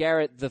 Is Amir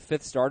Garrett the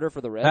fifth starter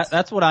for the Reds?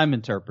 That's what I'm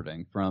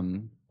interpreting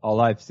from all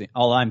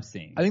I'm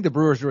seeing. I think the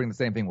Brewers are doing the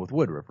same thing with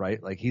Woodruff,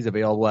 right? Like he's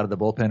available out of the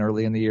bullpen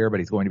early in the year,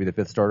 but he's going to be the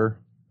fifth starter.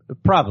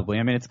 Probably.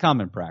 I mean, it's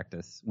common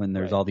practice when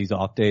there's all these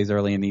off days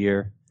early in the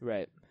year.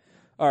 Right.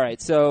 All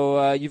right.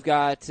 So you've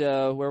got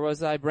where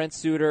was I? Brent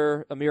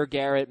Suter, Amir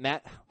Garrett,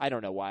 Matt. I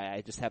don't know why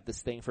I just have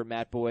this thing for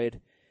Matt Boyd.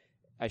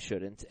 I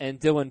shouldn't. And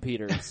Dylan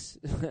Peters.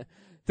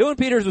 Dylan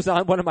Peters was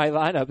on one of my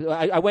lineups.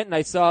 I went and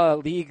I saw a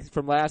league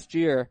from last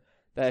year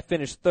that I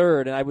finished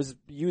third, and I was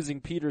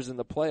using Peters in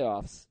the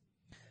playoffs.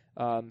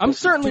 I'm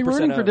certainly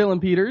rooting for Dylan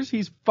Peters.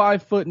 He's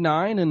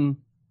 5'9" and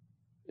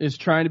is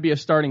trying to be a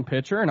starting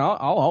pitcher, and I'll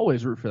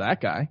always root for that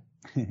guy.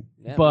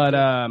 Yeah, but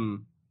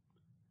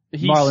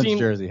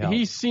jersey helps.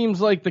 He seems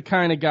like the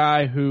kind of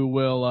guy who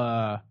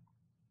will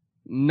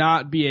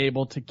not be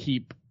able to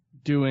keep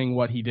doing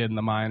what he did in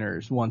the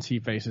minors once he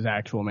faces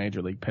actual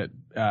major league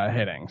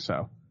hitting.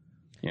 So.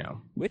 You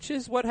know. Which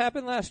is what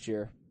happened last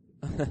year.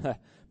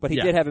 But he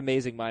did have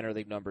amazing minor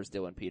league numbers,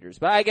 Dylan Peters.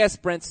 But I guess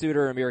Brent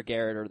Suter and Amir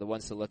Garrett are the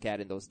ones to look at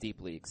in those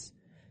deep leagues.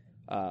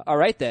 All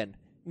right, then.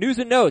 News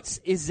and notes.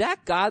 Is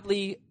Zach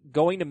Godley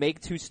going to make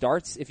 2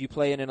 starts if you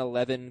play in an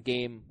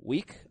 11-game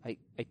week? I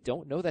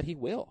don't know that he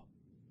will.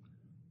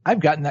 I've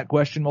gotten that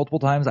question multiple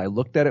times. I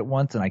looked at it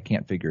once, and I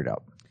can't figure it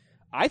out.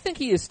 I think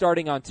he is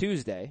starting on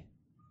Tuesday.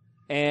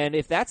 And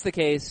if that's the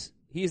case,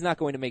 he's not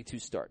going to make 2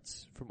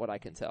 starts, from what I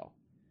can tell.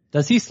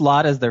 Does he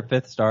slot as their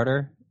fifth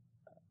starter?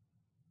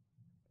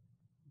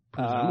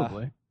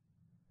 Presumably.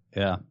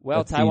 Yeah.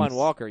 Well, Taijuan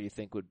Walker, you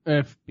think would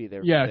be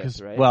their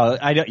fifth, right? Well,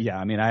 I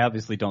mean, I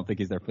obviously don't think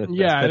he's their fifth.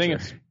 Yeah, I pitcher.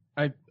 think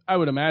it's. I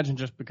would imagine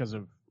just because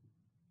of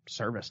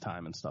service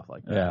time and stuff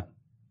like that.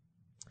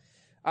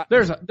 Yeah.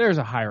 There's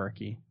a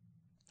hierarchy.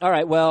 All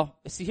right. Well,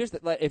 see,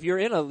 if you're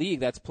in a league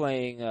that's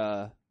playing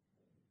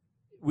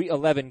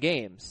 11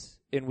 games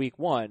in week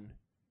 1,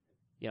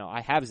 you know,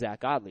 I have Zach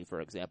Godley, for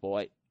example.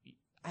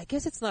 I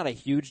guess it's not a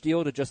huge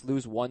deal to just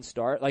lose 1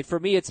 start. Like for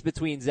me, it's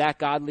between Zach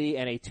Godley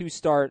and a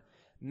 2-start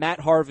Matt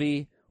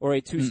Harvey or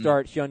a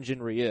 2-start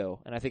Hyunjin Ryu,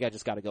 and I think I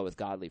just got to go with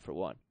Godley for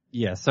 1.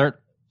 Yeah,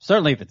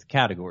 certainly if it's a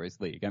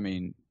categories league. I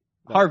mean,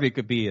 right. Harvey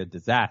could be a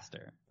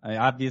disaster.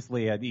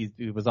 Obviously,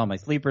 he was on my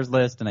sleepers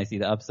list, and I see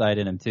the upside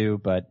in him too.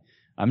 But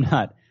I'm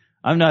not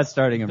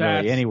starting him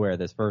really anywhere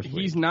this first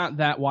week. He's not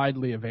that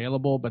widely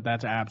available, but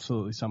that's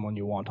absolutely someone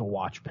you want to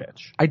watch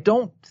pitch. I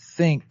don't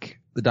think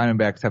the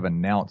Diamondbacks have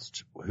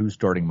announced who's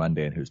starting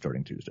Monday and who's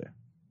starting Tuesday.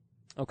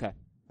 Okay.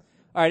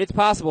 All right, it's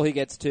possible he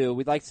gets 2.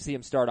 We'd like to see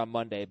him start on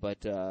Monday,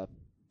 but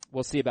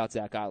we'll see about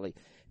Zach Godley.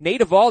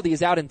 Nate Eovaldi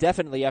is out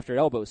indefinitely after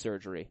elbow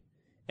surgery.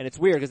 And it's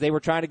weird because they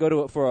were trying to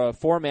go for a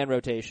 4-man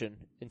rotation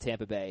in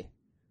Tampa Bay.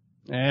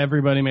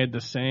 Everybody made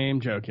the same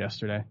joke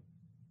yesterday.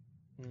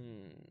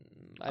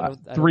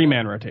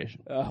 3-man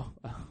rotation. Oh.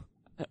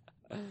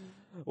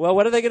 Well,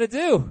 what are they going to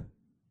do?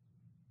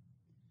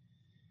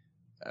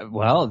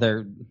 Well,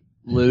 they're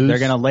going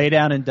to lay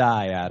down and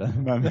die,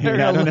 Adam. I mean,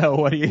 I don't know.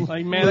 What do you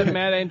like? Matt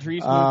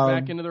Andriese moves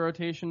back into the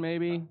rotation,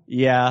 maybe.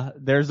 Yeah,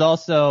 there's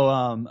also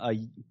a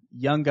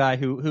young guy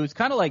who's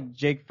kind of like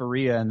Jake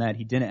Faria in that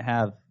he didn't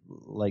have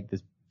like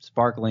this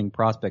sparkling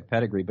prospect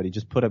pedigree, but he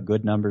just put up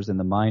good numbers in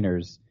the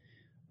minors.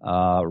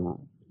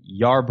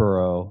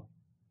 Yarborough.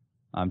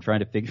 I'm trying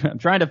to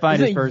find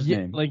his first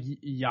name. Like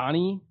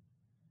Yanni?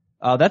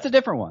 Oh, that's a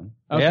different one.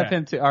 Okay. They have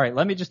him too. All right,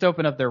 let me just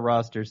open up their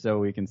roster so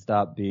we can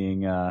stop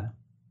being.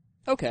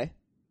 Okay.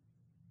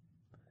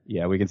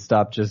 Yeah, we can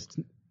stop just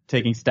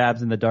taking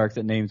stabs in the dark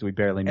at names we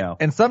barely know.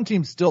 And some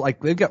teams still,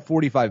 like, they've got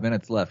 45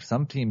 minutes left.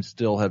 Some teams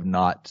still have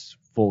not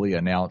fully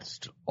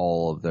announced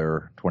all of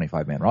their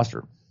 25-man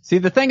roster. See,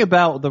 the thing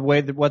about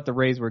what the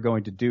Rays were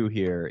going to do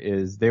here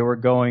is they were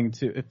going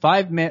to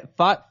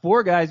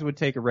 4 guys would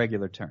take a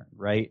regular turn,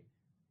 right?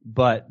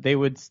 But they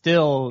would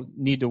still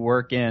need to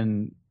work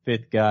in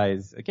 5th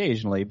guys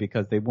occasionally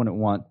because they wouldn't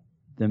want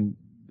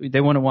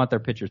their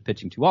pitchers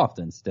pitching too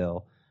often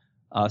still.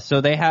 So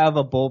they have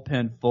a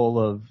bullpen full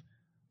of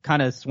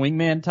kind of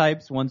swingman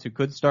types, ones who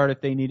could start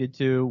if they needed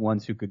to,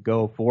 ones who could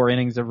go 4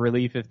 innings of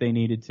relief if they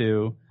needed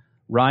to.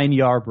 Ryan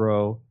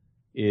Yarbrough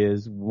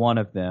is one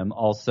of them.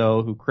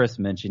 Also, who Chris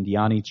mentioned,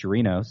 Yanni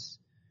Chirinos.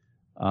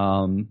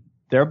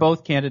 They're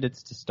both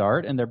candidates to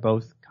start, and they're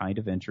both kind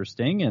of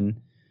interesting.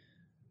 And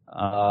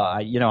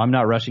I'm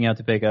not rushing out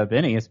to pick up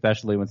any,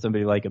 especially when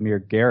somebody like Amir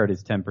Garrett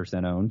is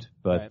 10% owned.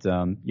 But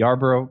right.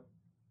 Yarbrough,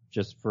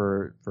 just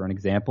for an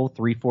example,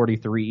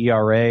 3.43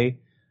 ERA,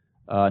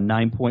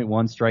 9.1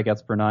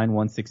 strikeouts per 9,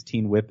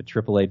 116 WHIP at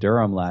AAA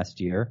Durham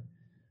last year.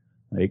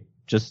 Like,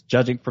 just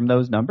judging from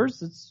those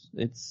numbers,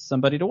 it's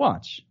somebody to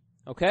watch.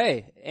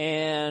 Okay,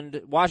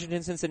 and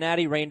Washington,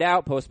 Cincinnati rained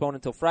out, postponed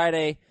until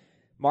Friday.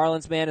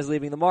 Marlins man is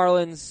leaving the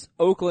Marlins.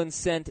 Oakland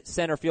sent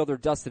center fielder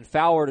Dustin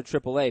Fowler to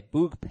AAA.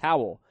 Boog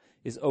Powell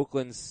is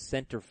Oakland's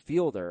center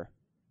fielder.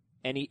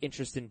 Any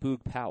interest in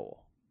Boog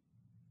Powell?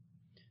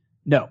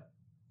 No.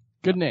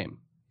 Good name.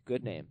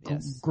 Good name,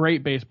 yes.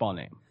 Great baseball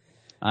name.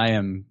 I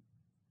am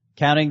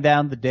counting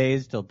down the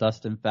days till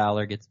Dustin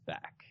Fowler gets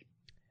back.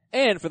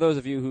 And for those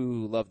of you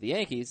who love the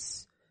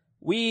Yankees,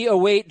 we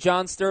await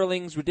John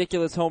Sterling's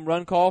ridiculous home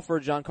run call for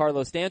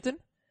Giancarlo Stanton.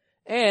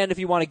 And if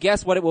you want to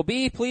guess what it will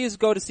be, please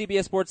go to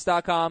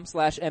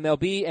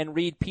cbssports.com/MLB and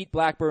read Pete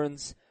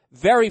Blackburn's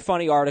very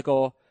funny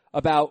article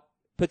about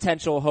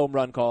potential home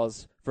run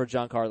calls for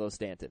Giancarlo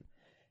Stanton.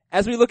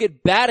 As we look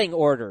at batting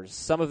orders,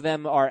 some of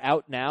them are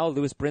out now.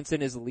 Lewis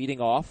Brinson is leading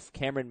off.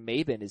 Cameron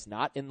Maybin is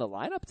not in the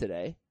lineup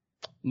today.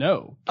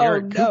 No.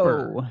 Garrett no.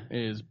 Cooper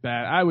is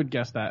bad. I would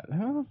guess that.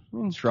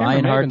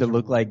 Trying hard to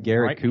look like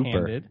Garrett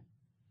Cooper. Right-handed.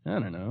 I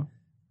don't know.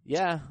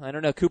 Yeah, I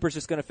don't know. Cooper's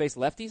just going to face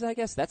lefties, I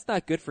guess. That's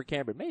not good for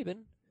Cameron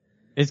Maybin.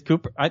 Is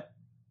Cooper?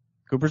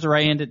 Cooper's a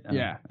right-handed.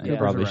 Yeah, I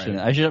probably shouldn't.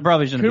 I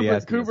probably shouldn't be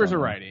asking. Cooper's a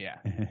righty.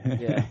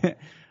 Yeah.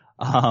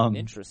 Yeah.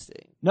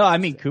 Interesting. No, I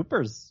mean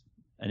Cooper's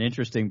an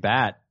interesting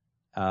bat.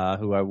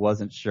 Who I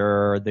wasn't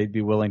sure they'd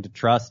be willing to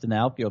trust in the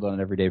outfield on an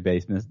everyday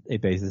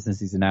basis since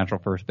he's a natural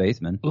first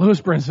baseman.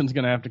 Lewis Brinson's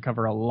going to have to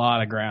cover a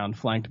lot of ground,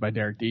 flanked by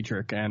Derek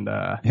Dietrich and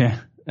Garrett.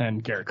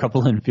 A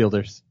couple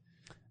infielders.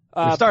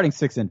 We're starting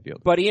 6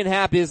 infield. But Ian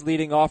Happ is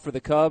leading off for the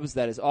Cubs.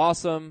 That is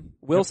awesome.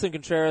 Wilson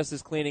Contreras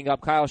is cleaning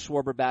up. Kyle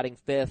Schwarber batting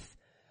 5th.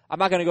 I'm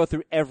not going to go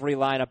through every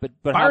lineup, but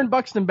Byron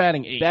Buxton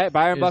batting 8th.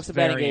 Byron Buxton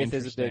batting 8th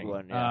is a big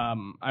one. Yeah.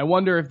 I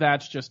wonder if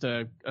that's just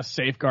a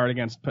safeguard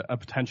against a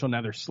potential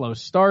another slow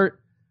start.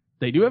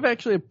 They do have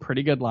actually a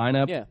pretty good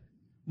lineup. Yeah.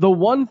 The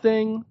one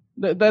thing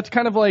that's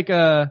kind of like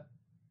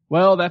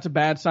that's a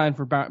bad sign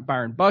for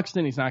Byron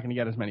Buxton. He's not going to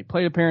get as many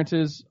plate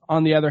appearances.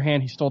 On the other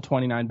hand, he stole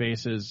 29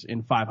 bases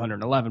in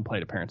 511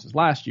 plate appearances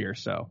last year.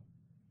 So.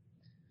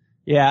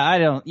 Yeah, I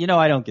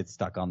don't get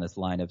stuck on this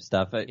lineup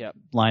stuff. Yep.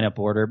 Lineup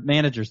order.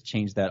 Managers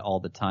change that all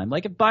the time.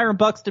 Like if Byron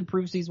Buxton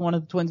proves he's one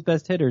of the Twins'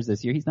 best hitters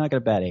this year, he's not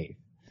going to bat 8th.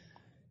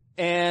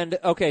 And,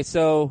 okay,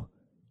 so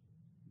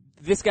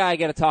this guy I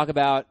got to talk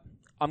about.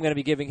 I'm going to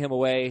be giving him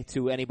away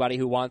to anybody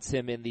who wants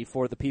him in the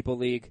For the People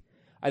League.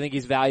 I think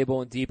he's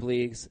valuable in deep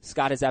leagues.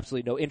 Scott has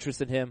absolutely no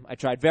interest in him. I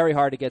tried very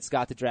hard to get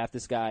Scott to draft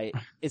this guy,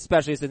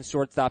 especially since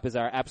shortstop is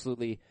our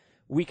absolutely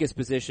weakest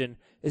position.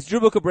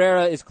 Asdrubal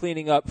Cabrera is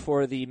cleaning up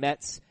for the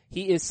Mets.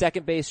 He is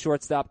second base,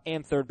 shortstop,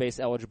 and third base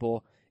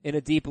eligible. In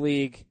a deep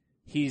league,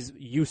 he's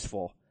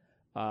useful.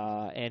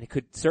 And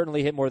could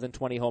certainly hit more than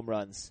 20 home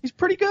runs. He's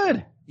pretty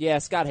good. Yeah,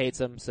 Scott hates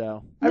him,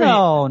 so.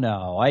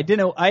 No. I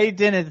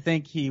didn't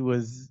think he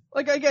was.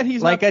 Like I get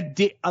he's like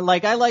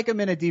I like him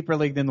in a deeper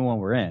league than the one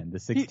we're in, the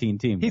 16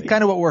 team. He's league.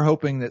 kind of what we're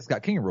hoping that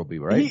Scott Kingery will be,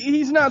 right?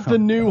 He's not the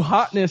new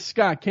hotness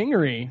Scott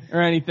Kingery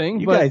or anything.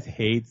 You but guys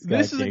hate Scott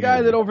This is Kingery. a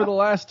guy that over the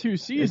last 2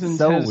 seasons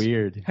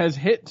weird. has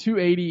hit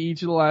 280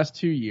 each of the last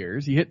 2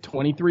 years. He hit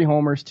 23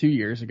 homers 2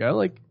 years ago.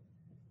 Like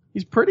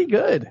he's pretty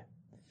good.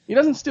 He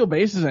doesn't steal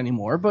bases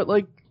anymore, but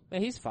like yeah,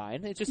 he's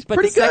fine. It's just, he's but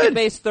pretty the second good.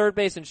 base, third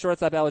base, and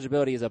shortstop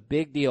eligibility is a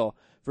big deal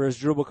for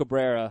Asdrubal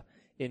Cabrera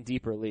in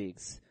deeper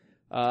leagues.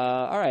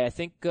 All right, I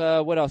think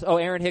what else? Oh,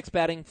 Aaron Hicks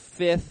batting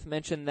 5th.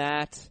 Mentioned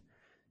that,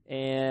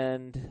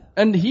 and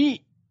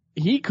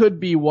he could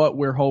be what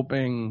we're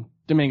hoping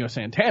Domingo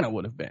Santana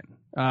would have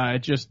been.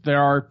 Just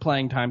there are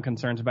playing time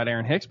concerns about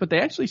Aaron Hicks, but they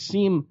actually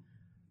seem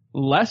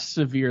less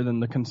severe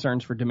than the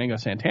concerns for Domingo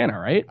Santana,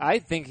 right? I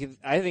think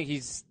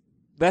he's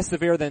less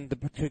severe than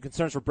the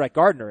concerns for Brett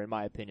Gardner, in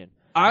my opinion.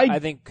 I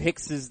think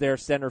Hicks is their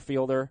center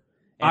fielder.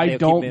 And I they'll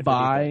keep him don't in for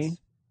buy defense.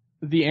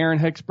 the Aaron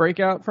Hicks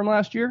breakout from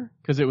last year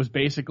because it was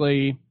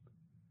basically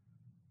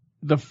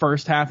the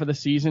first half of the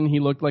season he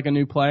looked like a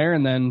new player,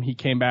 and then he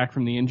came back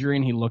from the injury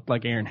and he looked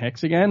like Aaron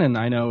Hicks again. And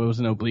I know it was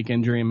an oblique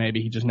injury and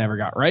maybe he just never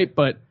got right,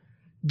 but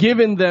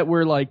given that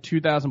we're like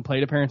 2,000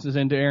 plate appearances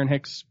into Aaron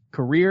Hicks'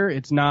 career,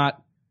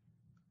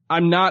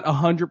 I'm not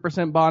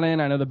 100% bought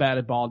in. I know the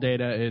batted ball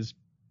data is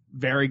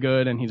very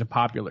good and he's a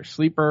popular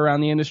sleeper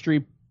around the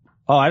industry.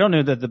 Oh, I don't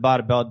know that the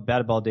batted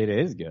ball data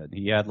is good.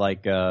 He had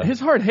his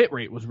hard hit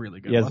rate was really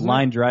good. His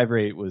line drive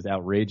rate was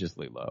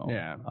outrageously low.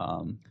 Yeah.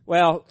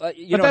 Well,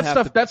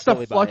 that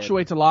stuff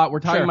fluctuates a lot. We're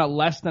talking Sure. about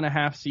less than a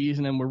half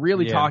season, and we're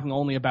really talking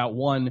only about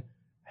one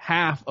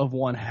half of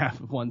one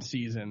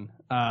season.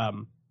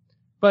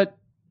 But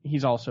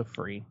he's also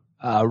free.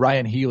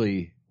 Ryan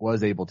Healy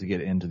was able to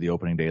get into the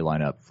opening day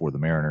lineup for the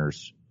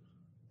Mariners,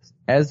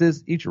 as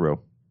is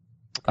Ichiro.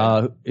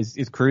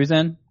 Is Cruz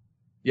in?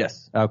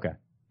 Yes. Okay.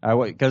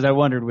 Because I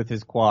wondered with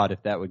his quad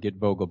if that would get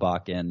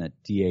Vogelbach in at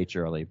DH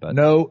early, but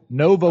No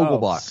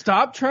Vogelbach.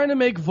 Stop trying to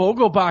make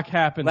Vogelbach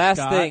happen, Last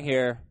Scott. thing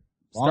here.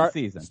 Long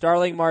season.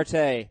 Starling Marte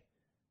is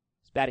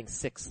batting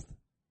 6th.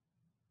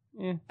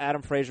 Yeah.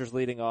 Adam Frazier's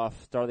leading off.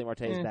 Starling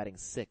Marte is batting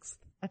 6th.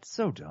 That's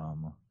so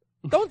dumb.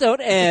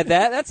 Don't add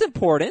that. That's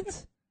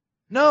important.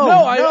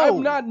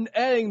 I'm not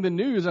adding the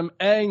news. I'm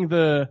adding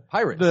the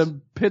Pirates. the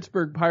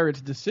Pittsburgh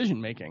Pirates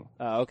decision making.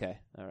 Oh, okay.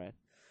 All right.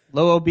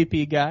 Low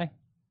OBP guy.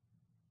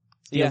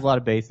 Steals Yeah. a lot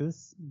of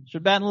bases.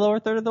 Should bat in the lower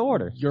third of the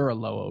order. You're a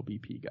low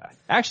OBP guy.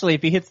 Actually,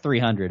 if he hits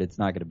 300, it's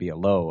not going to be a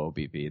low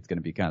OBP. It's going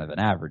to be kind of an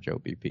average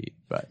OBP.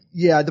 But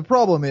Yeah, the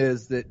problem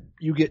is that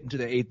you get into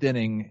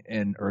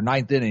the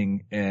ninth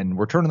inning, and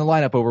we're turning the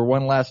lineup over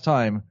one last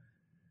time.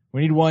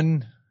 We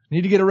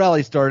need to get a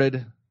rally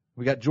started.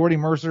 We got Jordy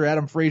Mercer,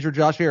 Adam Frazier,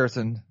 Josh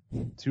Harrison.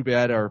 Too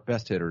bad our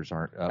best hitters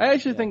aren't up. I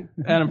actually think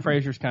Adam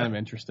Frazier's kind of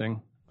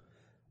interesting.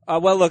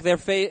 Well, look, they're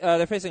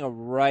facing a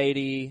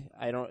righty.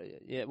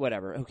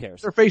 Whatever. Who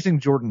cares? They're facing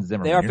Jordan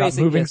Zimmerman. They are You're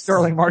facing- not moving yes.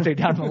 Sterling Marte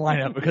down to the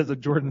lineup because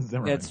of Jordan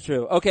Zimmerman. That's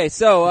true. Okay,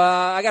 so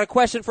I got a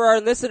question for our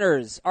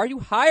listeners. Are you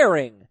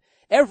hiring?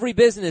 Every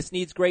business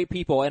needs great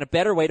people and a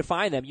better way to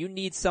find them. You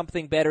need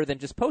something better than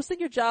just posting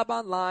your job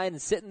online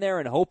and sitting there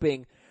and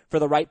hoping for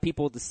the right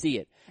people to see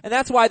it. And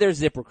that's why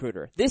there's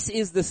ZipRecruiter. This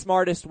is the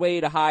smartest way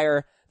to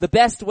hire, the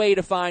best way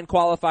to find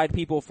qualified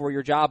people for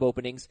your job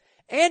openings,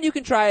 and you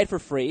can try it for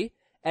free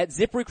at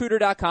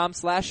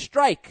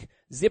ZipRecruiter.com/strike.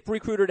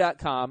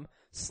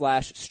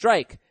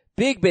 ZipRecruiter.com/strike.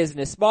 Big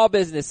business, small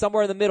business,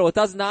 somewhere in the middle. It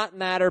does not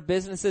matter.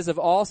 Businesses of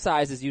all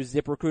sizes use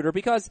ZipRecruiter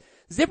because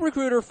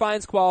ZipRecruiter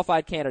finds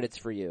qualified candidates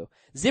for you.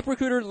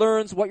 ZipRecruiter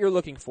learns what you're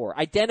looking for,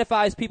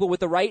 identifies people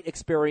with the right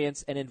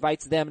experience, and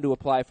invites them to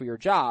apply for your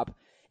job.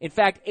 In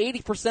fact,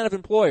 80% of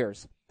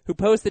employers who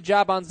post a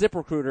job on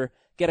ZipRecruiter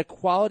get a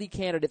quality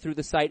candidate through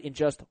the site in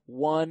just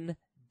 1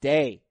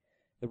 day.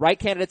 The right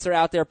candidates are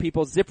out there,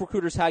 people.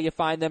 ZipRecruiter's how you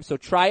find them, so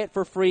try it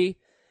for free.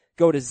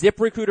 Go to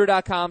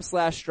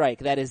ZipRecruiter.com/strike.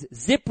 That is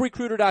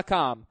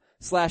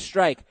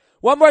ZipRecruiter.com/strike.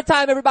 One more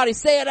time, everybody,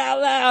 say it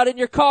out loud in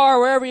your car,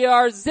 wherever you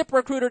are.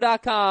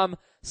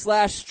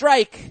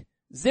 ZipRecruiter.com/strike.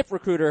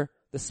 ZipRecruiter,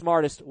 the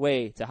smartest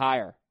way to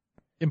hire.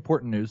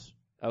 Important news.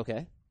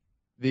 Okay.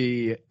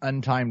 The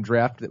untimed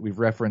draft that we've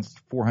referenced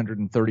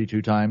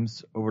 432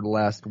 times over the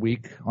last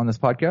week on this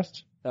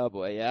podcast. Oh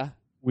boy, yeah.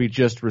 We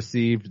just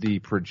received the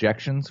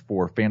projections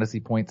for fantasy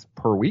points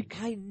per week.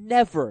 I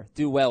never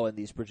do well in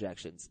these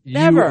projections. You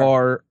Never.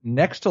 are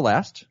next to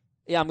last.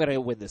 Yeah, I'm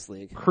gonna win this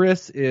league.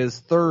 Chris is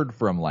third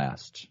from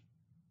last.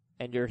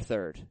 And you're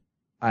third.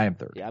 I am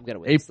third. Yeah, I'm gonna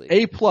win this league.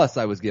 A plus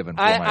I was given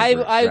for my I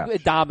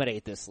draft.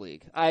 dominate this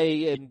league. I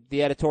am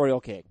the editorial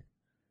king.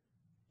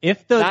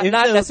 if Not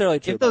necessarily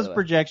true, if by those the way.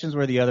 projections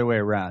were the other way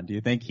around, do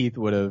you think Heath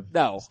would have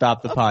No.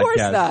 stopped the Of course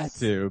not. podcast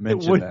to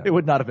mention that? It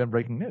would not have been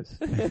breaking news.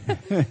 All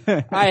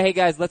right, hey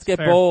guys, let's get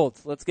Fair. bold.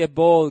 Let's get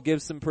bold.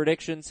 Give some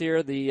predictions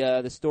here.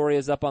 The story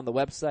is up on the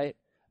website.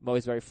 I'm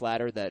always very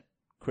flattered that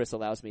Chris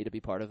allows me to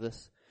be part of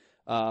this.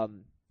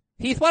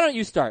 Heath, why don't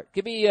you start?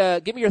 Give me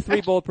your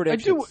three bold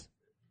predictions.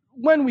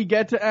 When we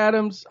get to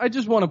Adams, I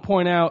just want to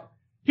point out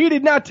he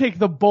did not take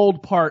the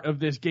bold part of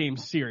this game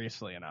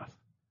seriously enough.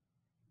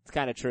 It's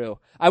kind of true.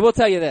 I will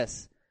tell you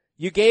this.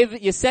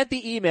 You sent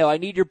the email, I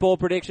need your bold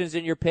predictions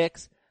and your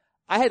picks.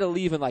 I had to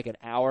leave in like an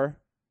hour,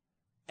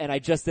 and I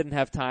just didn't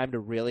have time to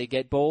really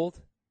get bold.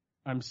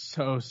 I'm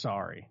so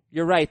sorry.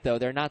 You're right, though.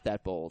 They're not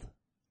that bold.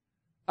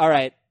 All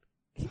right.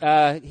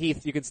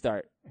 Heath, you can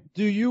start.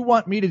 Do you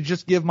want me to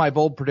just give my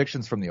bold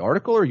predictions from the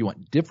article, or you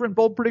want different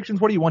bold predictions?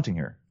 What are you wanting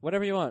here?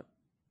 Whatever you want.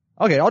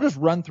 Okay, I'll just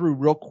run through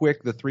real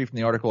quick the three from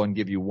the article and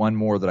give you one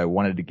more that I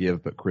wanted to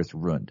give, but Chris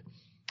ruined.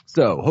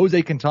 So,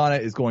 Jose Quintana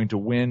is going to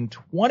win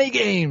 20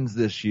 games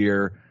this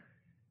year.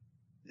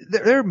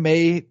 There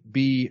may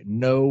be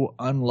no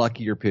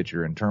unluckier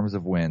pitcher in terms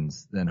of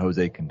wins than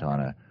Jose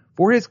Quintana.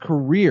 For his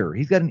career,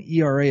 he's got an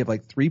ERA of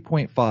like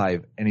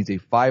 3.5, and he's a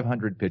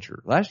 500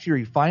 pitcher. Last year,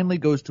 he finally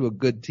goes to a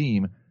good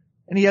team,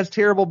 and he has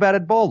terrible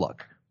batted ball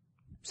luck.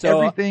 So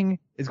Everything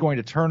is going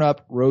to turn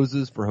up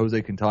roses for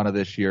Jose Quintana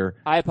this year.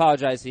 I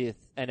apologize, Heath,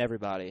 and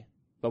everybody,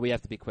 but we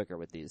have to be quicker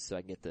with these so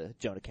I can get the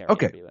Jonah Carey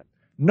Okay. interview in.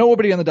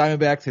 Nobody on the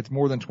Diamondbacks hits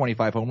more than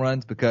 25 home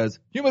runs because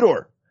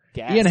Humidor.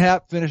 Gas. Ian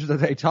Happ finishes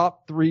as a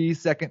top 3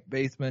 second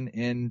baseman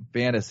in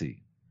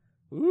fantasy.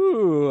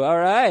 Ooh, all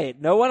right.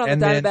 No one on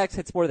And the then- Diamondbacks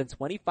hits more than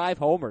 25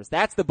 homers.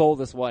 That's the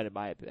boldest one in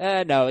my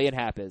opinion. No, Ian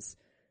Happ is.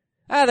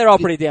 They're all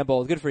pretty damn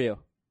bold. Good for you.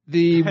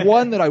 The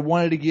one that I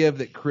wanted to give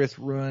that Chris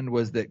ruined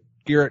was that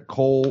Garrett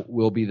Cole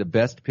will be the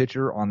best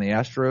pitcher on the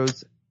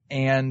Astros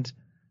and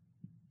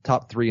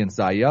top 3 in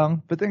Cy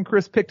Young. But then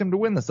Chris picked him to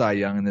win the Cy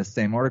Young in this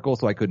same article,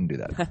 so I couldn't do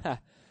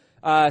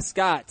that.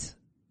 Scott.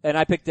 And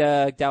I picked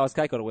Dallas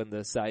Keuchel to win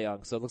the Cy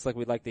Young, so it looks like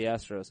we'd like the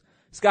Astros.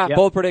 Scott, Yep.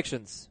 bold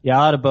predictions. Yeah,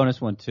 I'll add a bonus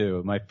one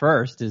too. My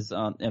first is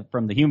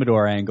from the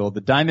Humidor angle.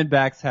 The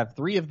Diamondbacks have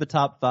 3 of the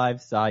top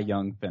 5 Cy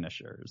Young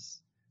finishers.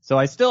 So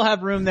I still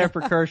have room there for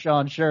Kershaw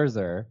and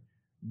Scherzer,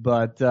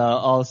 but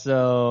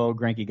also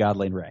Greinke,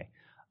 Godley, and Ray.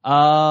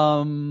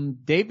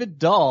 David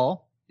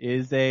Dahl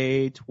is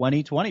a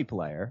 2020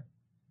 player,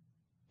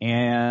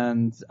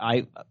 and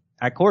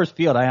at Coors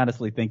Field, I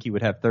honestly think he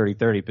would have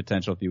 30-30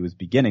 potential if he was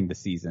beginning the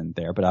season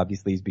there, but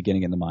obviously he's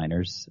beginning in the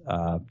minors.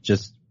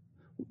 Just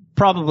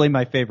probably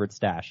my favorite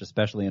stash,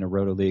 especially in a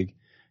Roto League.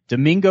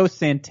 Domingo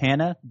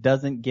Santana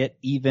doesn't get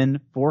even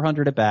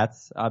 400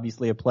 at-bats,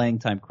 obviously a playing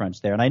time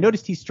crunch there. And I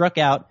noticed he struck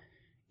out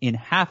in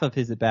half of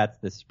his at-bats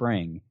this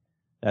spring.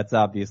 That's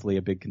obviously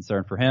a big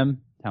concern for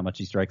him, how much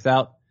he strikes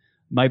out.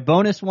 My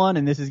bonus one,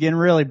 and this is getting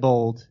really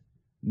bold,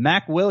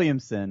 Mac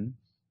Williamson,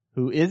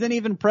 who isn't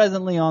even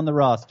presently on the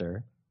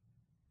roster.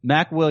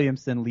 Mac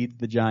Williamson leads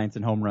the Giants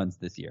in home runs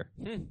this year.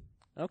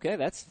 Okay,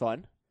 that's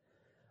fun.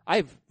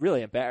 I'm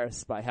really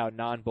embarrassed by how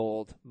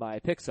non-bold my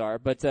picks are.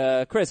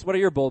 But, Chris, what are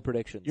your bold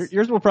predictions?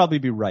 Yours will probably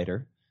be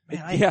righter.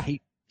 Man, I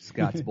hate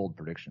Scott's bold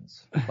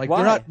predictions. Like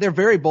Why? they're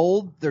very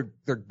bold. They're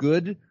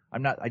good.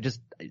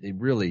 They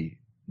really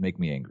make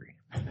me angry.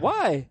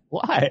 Why?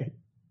 Why?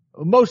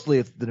 Mostly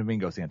it's the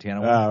Domingo Santana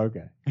one. Oh,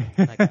 okay.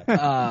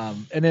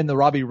 And then the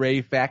Robbie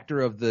Ray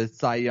factor of the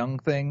Cy Young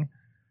thing.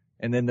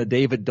 And then the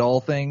David Dahl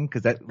thing,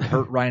 cause that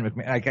hurt Ryan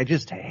McMahon. Like, I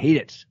just hate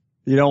it.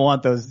 You don't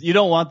want those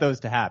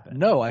to happen.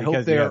 No, I hope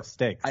because you they're have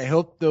stakes. I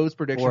hope those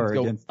predictions Or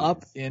go against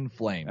up these. in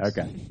flames.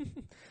 Okay.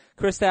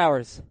 Chris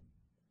Towers.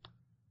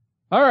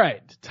 All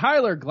right.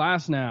 Tyler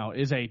Glasnow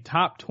is a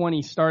top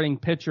 20 starting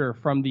pitcher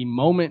from the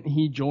moment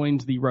he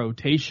joins the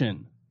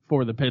rotation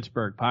for the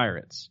Pittsburgh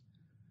Pirates.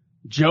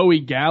 Joey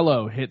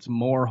Gallo hits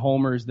more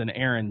homers than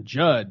Aaron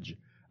Judge.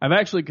 I've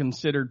actually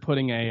considered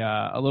putting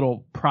a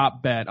little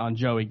prop bet on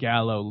Joey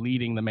Gallo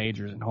leading the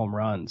majors in home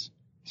runs.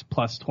 He's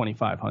plus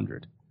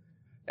 2,500.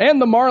 And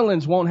the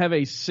Marlins won't have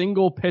a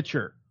single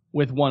pitcher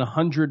with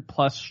 100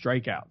 plus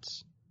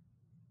strikeouts.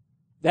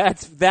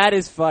 That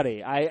is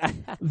funny.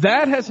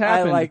 That has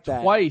happened like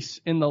that. twice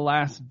in the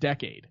last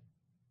decade.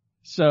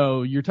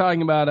 So you're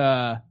talking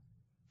about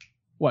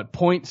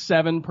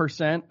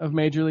 0.7% of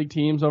major league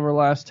teams over the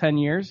last 10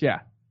 years?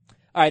 Yeah.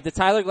 All right, the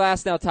Tyler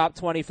Glasnow top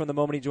 20 from the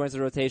moment he joins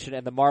the rotation,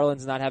 and the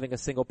Marlins not having a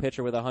single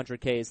pitcher with 100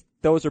 Ks.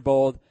 Those are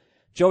bold.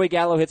 Joey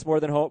Gallo hits more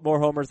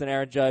homers than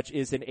Aaron Judge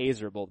is an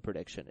Azer bold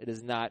prediction. It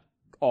is not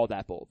all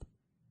that bold.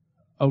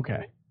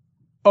 Okay,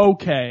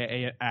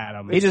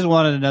 Adam. He just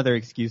wanted another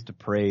excuse to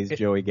praise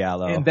Joey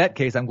Gallo. In that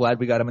case, I'm glad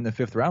we got him in the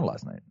 5th round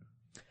last night.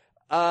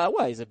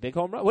 Well, he's a big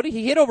home run.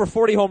 He hit over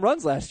 40 home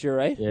runs last year,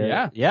 right?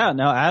 Yeah.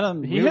 No,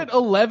 Adam. He hit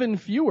 11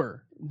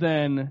 fewer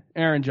than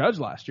Aaron Judge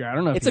last year. I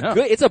don't know.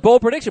 It's a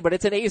bold prediction, but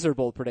it's an Azer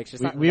bold prediction.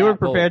 It's not we that were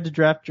bold. prepared to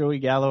draft Joey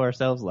Gallo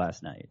ourselves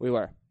last night. We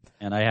were.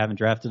 And I haven't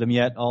drafted him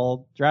yet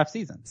all draft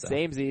season. So.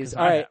 Samesies.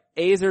 All right,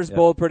 Azer's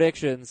bold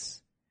predictions.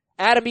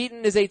 Adam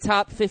Eaton is a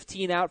top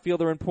 15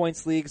 outfielder in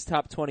points leagues,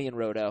 top 20 in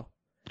Roto.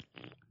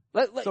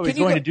 So he's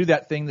going to do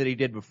that thing that he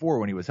did before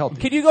when he was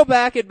healthy. Can you go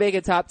back and make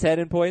a top 10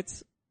 in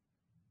points?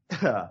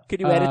 Can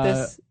you edit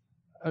this?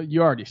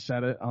 You already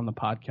said it on the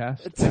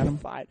podcast, Adam.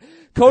 Fine.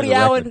 Cody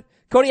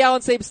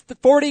Allen saves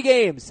 40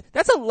 games.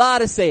 That's a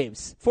lot of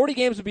saves. 40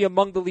 games would be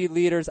among the lead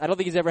leaders. I don't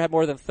think he's ever had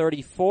more than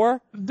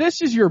 34.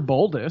 This is your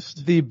boldest.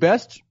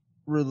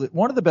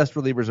 One of the best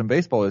relievers in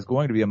baseball is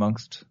going to be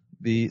amongst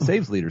the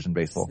saves leaders in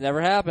baseball. It's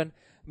never happened.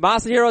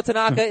 Masahiro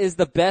Tanaka is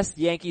the best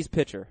Yankees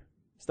pitcher.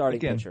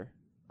 Starting pitcher.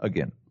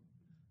 Again.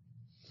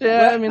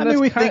 Yeah, I mean,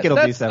 we think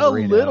it'll be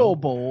Severino. A little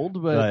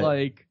bold, but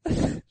like.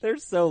 They're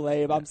so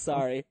lame. I'm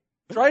sorry.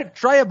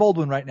 Try a bold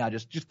one right now.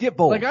 Just get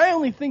bold. Like, I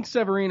only think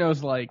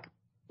Severino's like,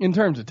 in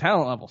terms of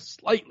talent level,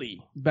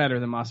 slightly better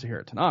than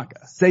Masahiro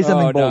Tanaka. Say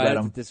something bold, I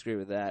Adam. disagree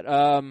with that.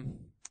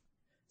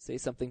 Say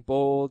something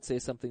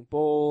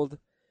bold.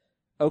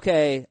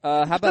 Okay,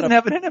 how about doesn't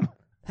have it in him.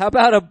 How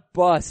about a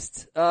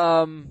bust?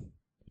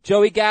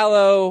 Joey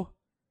Gallo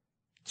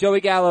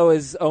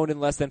is owned in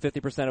less than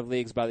 50% of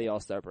leagues by the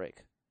All-Star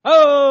break.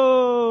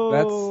 Oh!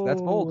 That's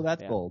bold.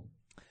 That's bold.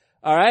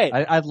 All right.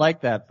 I'd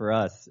like that for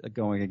us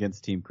going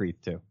against Team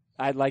Creeth too.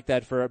 I'd like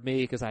that for me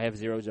because I have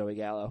 0 Joey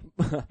Gallo.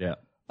 Yeah.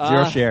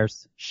 0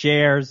 shares.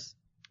 Shares.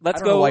 Let's I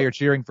don't know go. why you're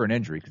cheering for an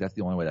injury because that's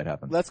the only way that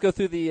happens. Let's go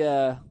through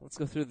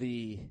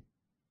the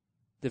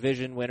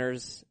division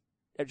winners.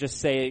 Just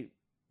say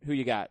who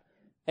you got.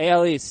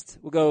 AL East.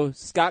 We'll go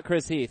Scott,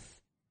 Chris, Heath.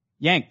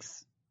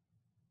 Yanks.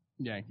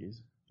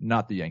 Yankees.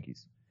 Not the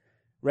Yankees.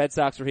 Red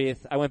Sox or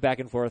Heath. I went back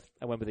and forth.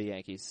 I went with the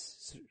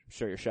Yankees. I'm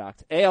sure you're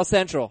shocked. AL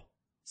Central.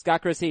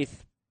 Scott, Chris,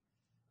 Heath.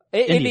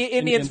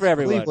 Indians for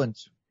everyone. Cleveland.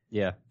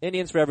 Yeah.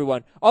 Indians for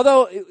everyone.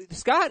 Although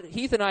Scott,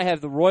 Heath, and I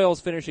have the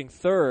Royals finishing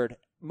third.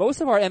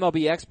 Most of our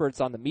MLB experts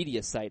on the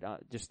media site,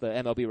 just the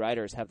MLB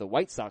writers, have the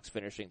White Sox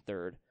finishing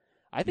third.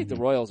 I think the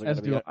Royals are going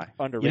to be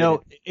underrated. You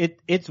know,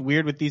 it's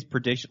weird with these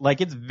predictions.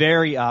 Like, it's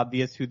very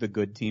obvious who the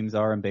good teams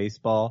are in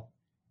baseball,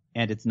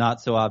 and it's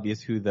not so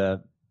obvious who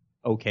the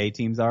okay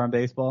teams are in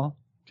baseball.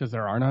 Because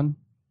there are none?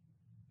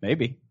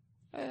 Maybe.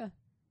 I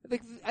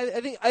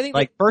think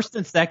like first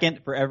and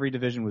second for every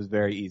division was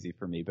very easy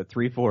for me, but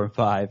 3, 4, and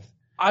 5.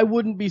 I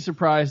wouldn't be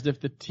surprised if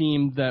the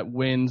team that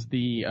wins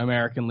the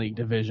American League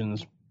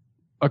divisions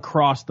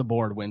across the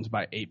board wins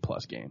by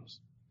 8+ games.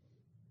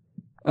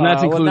 And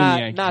that's including the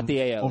Yankees. Not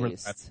the AL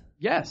East.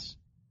 Yes.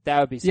 That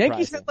would be The surprising.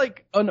 Yankees had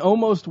like an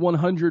almost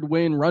 100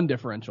 win run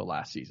differential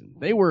last season.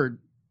 They were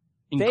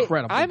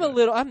incredible.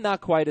 I'm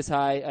not quite as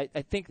high.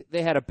 I think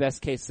they had a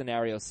best case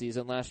scenario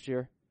season last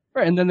year.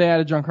 Right, and then they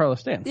added Giancarlo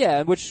Stanton.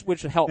 Yeah, which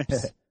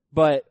helps.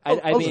 But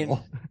I mean,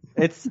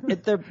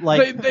 They're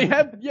like they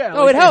have No,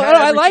 like, it they helps. had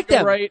I like everything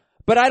them. right,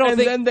 But I don't and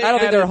think then they I don't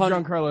think they're added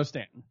 100. Giancarlo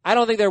Stanton. I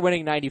don't think they're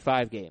winning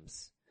 95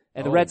 games.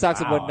 And the Red Sox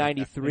have won I think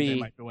 93. They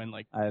might win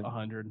like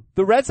 100.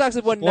 The Red Sox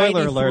have won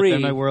spoiler 93. alert, they're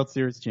my World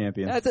Series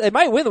champions. They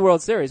might win the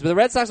World Series, but the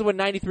Red Sox have won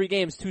 93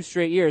 games 2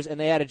 straight years, and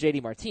they added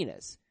JD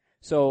Martinez.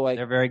 So like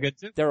They're very good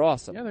too. they're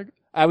awesome. Yeah, they're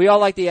good. We all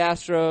like the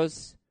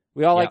Astros.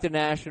 We all like the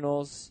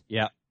Nationals.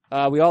 Yeah.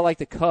 We all like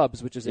the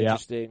Cubs, which is Yeah.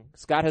 interesting.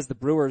 Scott has the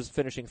Brewers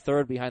finishing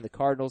third behind the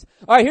Cardinals.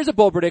 All right, here's a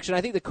bold prediction.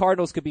 I think the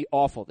Cardinals could be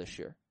awful this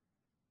year.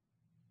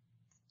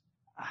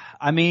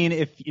 I mean,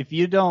 if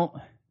you don't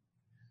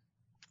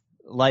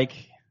like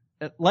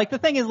the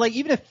thing is, like,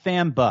 even if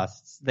Pham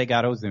busts, they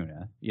got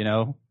Ozuna, you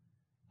know?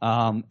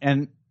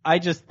 And I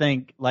just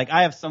think, like,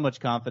 I have so much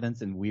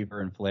confidence in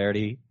Weaver and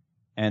Flaherty,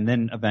 and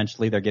then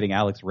eventually they're getting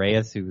Alex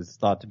Reyes, who is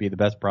thought to be the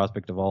best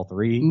prospect of all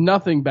three.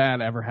 Nothing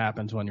bad ever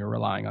happens when you're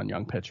relying on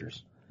young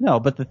pitchers. No,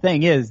 but the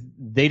thing is,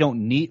 they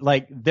don't need,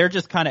 like, they're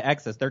just kind of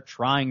excess. They're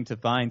trying to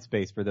find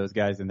space for those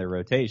guys in their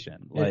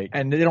rotation. Like,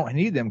 and they don't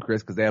need them,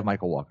 Chris, because they have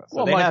Michael Walker.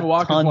 Well, they have Michael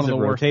Walker's tons one of the of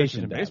worst pitchers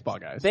rotation in depth. baseball,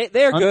 guys.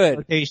 They're tons of good.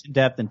 rotation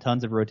depth and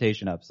tons of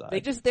rotation upside.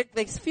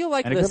 They feel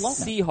like And the a good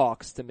lineup.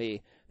 Seahawks to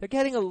me. They're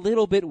getting a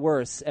little bit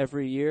worse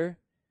every year.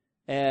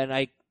 And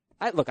I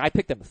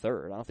picked them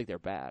third. I don't think they're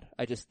bad.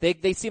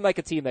 They seem like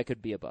a team that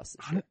could be a bust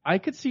this year. I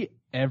could see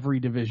every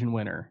division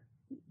winner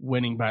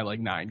winning by like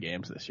 9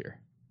 games this year.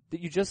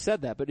 You just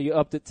said that, but you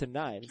upped it to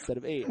 9 instead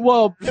of 8.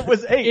 Well, It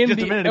was 8 in just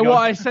the, a minute ago. well,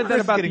 I said that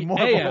Chris about getting the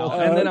more AL,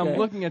 bold. and then Okay. I'm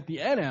looking at the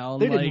NL.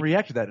 They like, didn't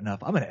react to that enough.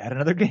 I'm going to add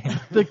another game.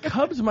 the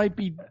Cubs might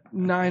be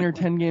 9 or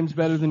 10 games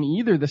better than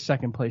either the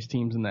second place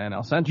teams in the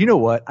NL Central. You know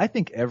what? I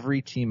think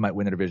every team might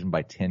win the division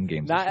by 10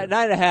 games. this year.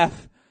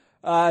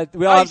 9.5.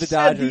 We all have the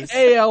Dodgers.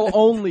 said the AL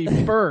only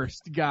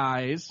first,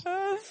 guys.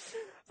 All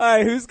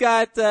right, who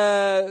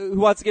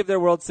wants to give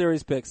their World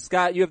Series picks?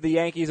 Scott, you have the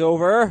Yankees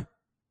over.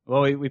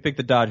 Well, we picked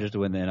the Dodgers to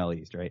win the NL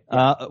East, right?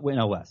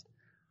 No, West.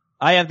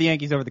 I have the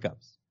Yankees over the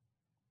Cubs.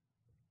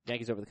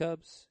 Yankees over the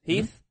Cubs.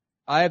 Heath?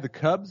 I have the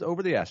Cubs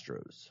over the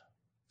Astros.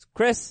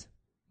 Chris?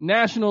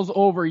 Nationals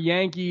over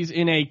Yankees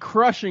in a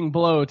crushing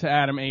blow to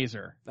Adam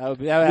Azer. That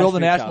would Will the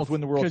be Nationals tough.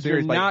 win the World Because you're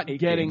Series by not 8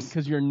 getting games?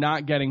 because you're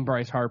not getting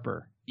Bryce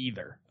Harper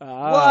either. What?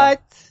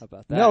 How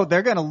about that? No,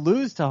 they're going to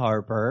lose to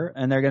Harper,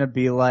 and they're going to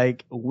be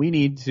like, we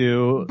need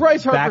to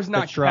Bryce back Harper's the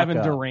not truck Kevin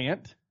up.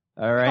 Durant.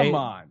 All right. Come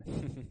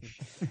on.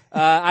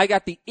 I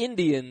got the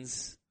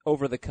Indians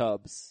over the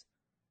Cubs.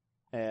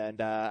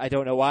 And I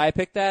don't know why I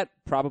picked that.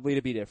 Probably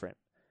to be different.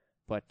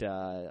 But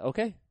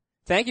okay.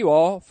 Thank you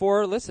all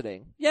for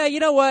listening. Yeah, you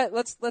know what?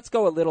 Let's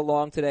go a little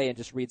long today and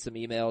just read some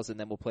emails, and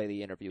then we'll play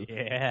the interview.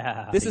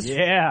 Yeah. This is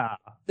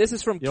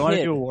from You don't want to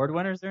Kid. do award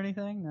winners or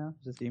anything? No,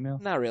 just email.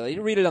 Not really.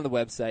 You read it on the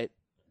website.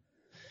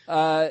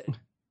 All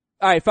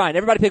right, fine.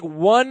 Everybody pick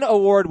one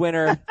award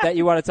winner that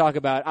you want to talk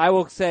about. I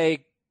will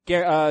say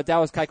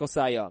Dallas Keuchel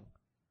Cy Young.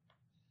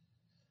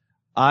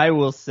 I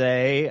will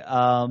say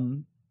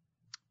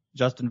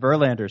Justin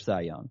Verlander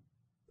Cy Young.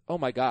 Oh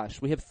my gosh,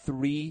 we have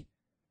 3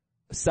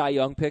 Cy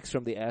Young picks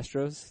from the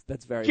Astros.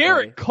 That's very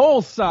Garrett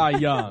Cole Cy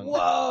Young.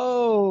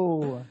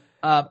 Whoa.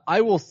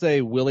 I will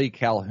say Willie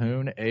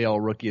Calhoun, AL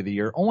Rookie of the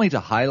Year, only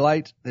to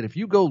highlight that if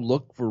you go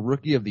look for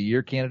Rookie of the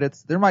Year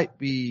candidates, there might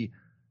be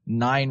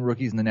 9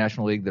 rookies in the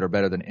National League that are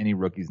better than any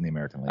rookies in the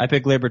American League. I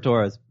pick Gleyber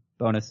Torres.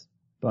 Bonus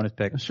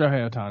pick.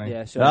 Shohei Ohtani.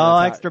 Yeah, sure. No,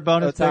 extra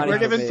bonus pick. Ohtani We're for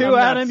giving me. 2, I'm not-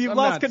 Adam. You've I'm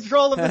lost not-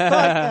 control of the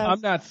podcast.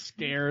 I'm not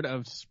scared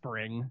of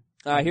spring.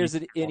 Here's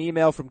an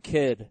email from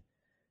Kid.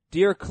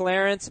 Dear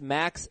Clarence,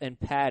 Max, and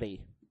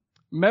Patty.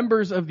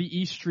 Members of the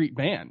East Street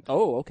Band.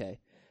 Oh, okay.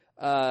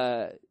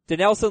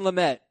 Denelson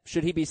Lamet,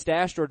 should he be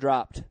stashed or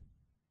dropped?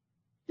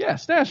 Yeah,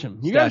 stash him.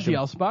 You got a Stash him.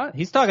 DL spot.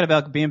 He's talking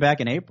about being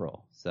back in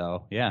April.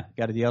 So, yeah,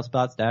 got a DL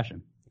spot, stash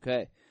him.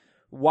 Okay.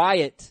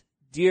 Wyatt,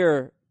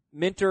 dear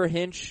Minter,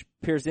 Hinch,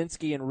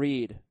 Pierzynski, and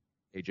Reed.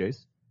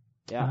 AJ's.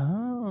 Yeah.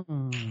 Oh.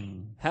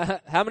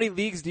 How many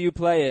leagues do you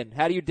play in?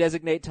 How do you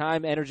designate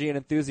time, energy, and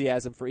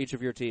enthusiasm for each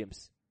of your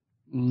teams?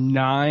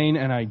 9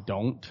 and I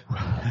don't.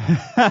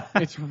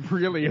 It's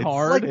really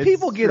hard. Like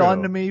people get true.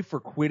 on to me for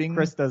quitting.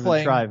 Chris doesn't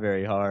playing. try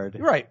very hard.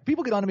 You're right.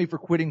 People get on to me for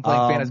quitting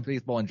playing fantasy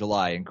baseball in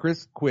July, and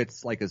Chris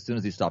quits like as soon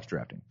as he stops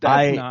drafting.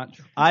 That's not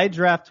true. I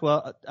draft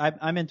 12.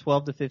 I'm in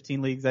 12 to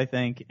 15 leagues, I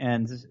think,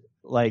 and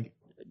like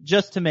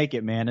just to make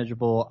it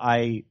manageable,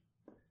 I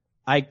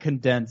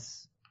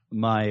condense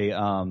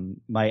my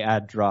my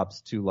ad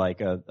drops to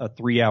like a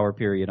 3-hour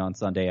period on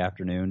Sunday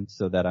afternoon,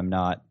 so that I'm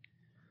not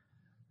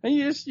And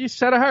you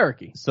set a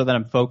hierarchy. so that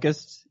I'm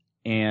focused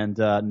and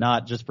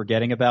not just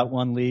forgetting about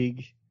one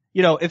league.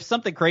 You know, if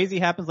something crazy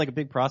happens, like a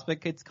big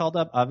prospect gets called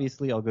up,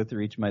 obviously I'll go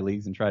through each of my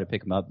leagues and try to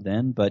pick them up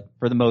then. But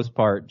for the most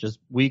part, just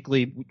week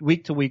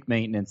to week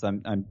maintenance,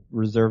 I'm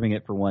reserving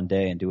it for one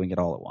day and doing it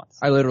all at once.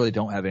 I literally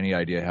don't have any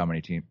idea how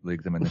many team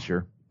leagues I'm in this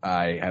year.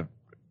 I have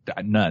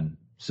none.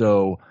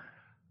 So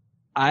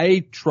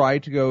I try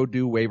to go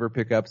do waiver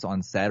pickups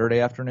on Saturday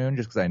afternoon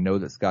just because I know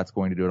that Scott's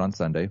going to do it on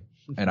Sunday.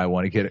 and I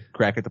want to get a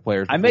crack at the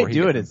players. I may before he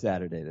do gets it them. at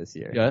Saturday this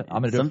year. Yeah,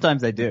 I'm gonna do it.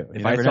 Sometimes I do.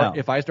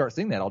 If I start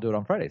seeing that, I'll do it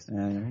on Fridays.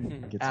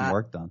 Get some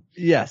work done.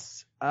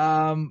 Yes.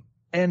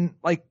 And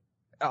like,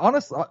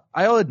 honestly,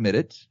 I'll admit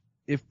it.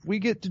 If we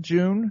get to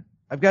June,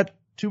 I've got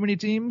too many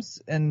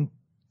teams and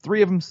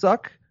 3 of them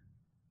suck.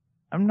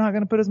 I'm not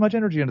going to put as much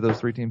energy into those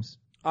 3 teams.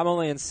 I'm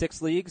only in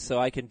 6 leagues, so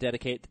I can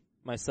dedicate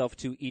myself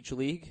to each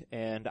league,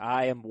 and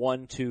I am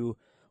one to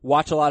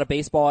watch a lot of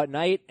baseball at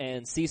night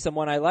and see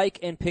someone I like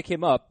and pick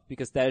him up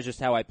because that is just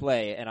how I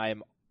play, and I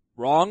am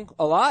wrong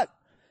a lot.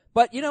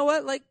 But you know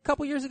what? Like a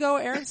couple years ago,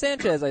 Aaron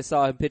Sanchez, I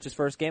saw him pitch his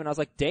first game, and I was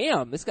like,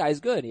 damn, this guy's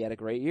good. He had a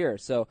great year.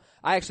 So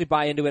I actually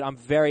buy into it. I'm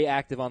very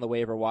active on the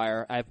waiver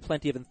wire. I have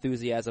plenty of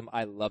enthusiasm.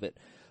 I love it.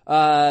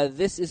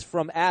 This is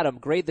from Adam.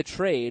 Grade the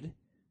trade.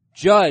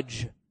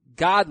 Judge,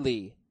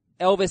 Godley,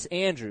 Elvis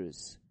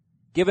Andrews.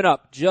 Giving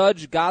up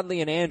Judge,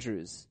 Godley, and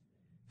Andrews.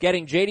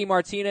 Getting JD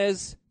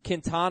Martinez,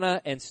 Quintana,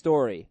 and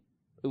Story.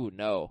 Ooh,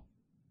 no.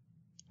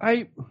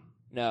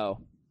 No.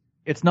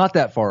 It's not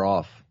that far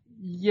off.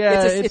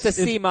 Yeah, It's a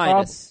C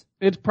minus.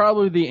 It's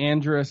probably the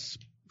Andrus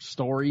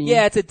Story.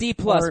 Yeah, it's a D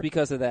plus Or-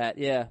 because of that.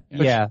 Yeah.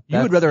 Yeah,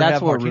 You would rather that's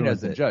have what Martinez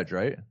ruins than it. Judge,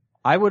 right?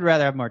 I would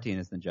rather have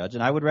Martinez than Judge,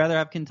 and I would rather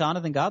have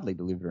Quintana than Godley,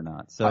 believe it or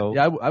not. So,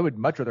 Yeah, I would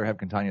much rather have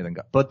Quintana than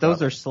but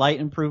those are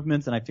slight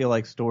improvements, and I feel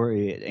like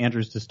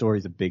Andrews to Story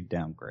is a big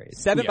downgrade.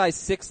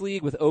 7x6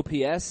 league with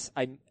OPS.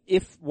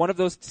 If one of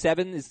those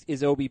 7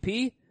 is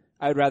OBP,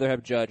 I would rather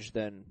have Judge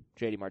than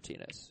JD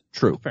Martinez.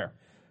 True. Fair.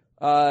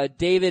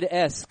 David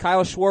S.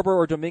 Kyle Schwarber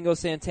or Domingo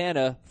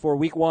Santana for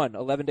week 1,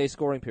 11-day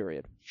scoring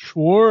period.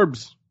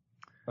 Schwarbs.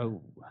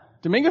 Oh.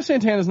 Domingo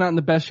Santana's not in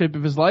the best shape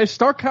of his life.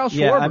 Start Kyle Schwarber.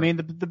 Yeah, I mean,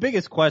 the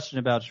biggest question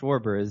about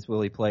Schwarber is will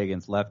he play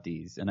against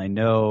lefties? And I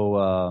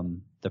know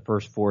the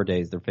first 4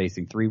 days they're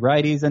facing 3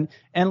 righties,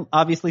 and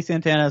obviously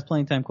Santana has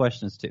playing time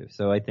questions too.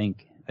 So I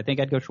think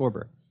I'd go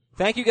Schwarber.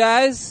 Thank you,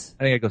 guys.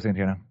 I think I'd go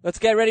Santana. Let's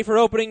get ready for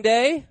opening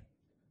day.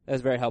 That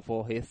was very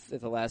helpful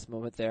at the last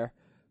moment there.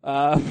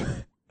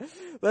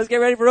 Let's get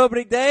ready for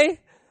opening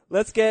day.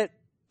 Let's get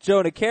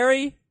Jonah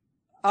Carey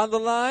on the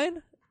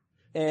line.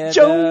 And,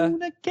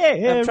 Jonah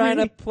Carey I'm trying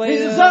to play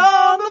He's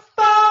on the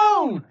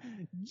phone.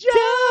 Jonah.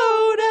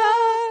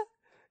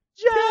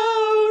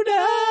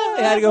 I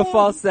had to go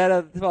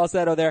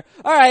falsetto there.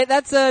 All right,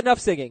 that's enough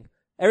singing.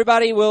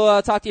 Everybody,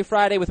 we'll talk to you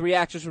Friday with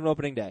reactions from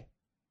opening day.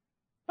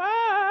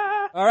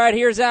 Bye. All right,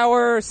 here's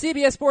our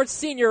CBS Sports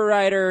senior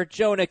writer,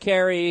 Jonah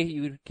Carey.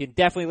 You can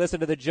definitely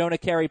listen to the Jonah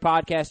Carey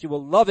podcast. You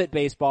will love it,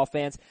 baseball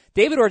fans.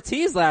 David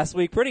Ortiz last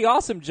week, pretty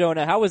awesome,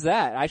 Jonah. How was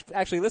that? I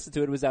actually listened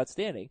to it. It was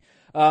outstanding.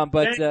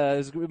 But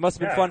it must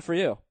have been fun for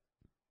you.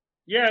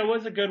 Yeah, it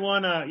was a good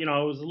one. It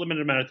was a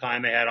limited amount of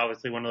time they had.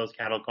 Obviously, one of those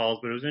cattle calls,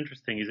 but it was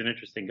interesting. He's an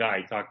interesting guy.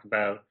 He talked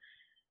about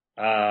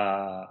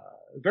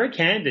very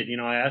candid.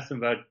 I asked him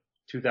about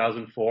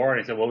 2004,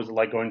 and I said, "What was it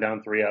like going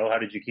down 3-0? How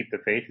did you keep the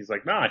faith?" He's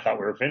like, "No, I thought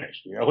we were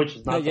finished." Which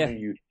is not something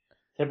you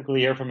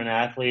typically hear from an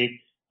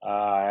athlete.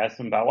 I asked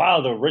him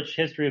about, the rich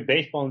history of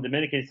baseball in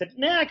Dominican. He said,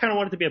 "Nah, I kind of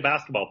wanted to be a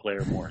basketball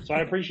player more." So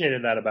I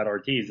appreciated that about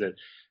Ortiz. That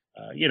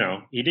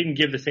he didn't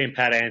give the same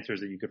pat answers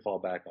that you could fall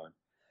back on.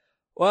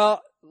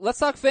 Well, let's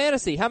talk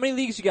fantasy. How many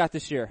leagues you got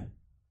this year?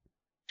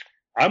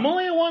 I'm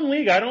only in one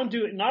league. I don't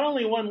do not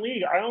only one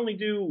league. I only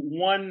do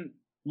one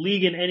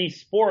league in any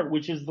sport,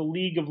 which is the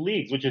League of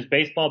Leagues, which is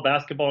baseball,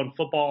 basketball, and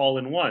football all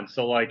in one.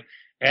 So like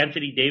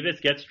Anthony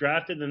Davis gets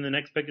drafted, then the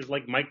next pick is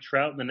like Mike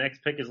Trout, and the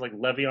next pick is like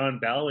Le'Veon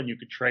Bell, and you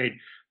could trade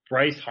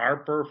Bryce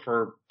Harper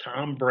for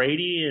Tom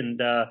Brady, and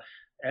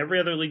every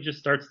other league just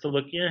starts to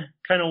look,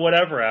 kind of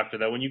whatever after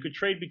that. When you could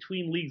trade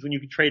between leagues, when you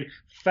could trade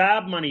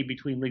fab money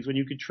between leagues, when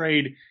you could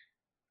trade,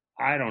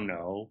 I don't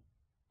know,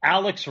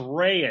 Alex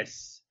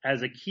Reyes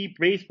as a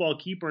baseball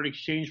keeper in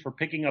exchange for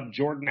picking up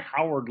Jordan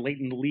Howard late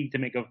in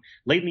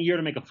the year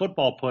to make a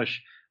football push.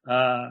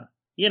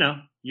 Your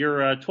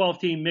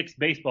 12-team mixed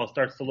baseball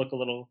starts to look a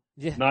little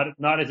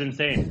not as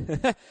insane.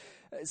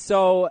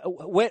 So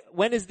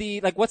when is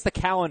what's the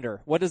calendar?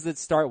 What does it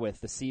start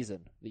with? The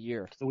season, the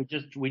year? So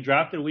we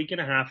drafted a week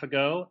and a half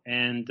ago,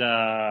 and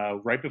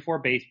right before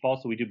baseball.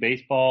 So we do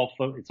baseball.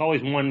 It's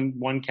always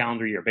one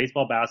calendar year: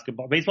 baseball,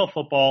 basketball, baseball,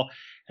 football,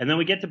 and then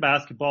we get to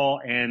basketball,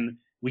 and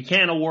we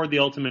can't award the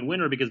ultimate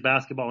winner because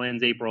basketball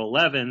ends April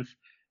 11th.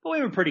 But we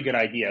have a pretty good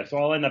idea, so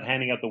I'll end up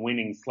handing out the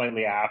winnings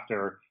slightly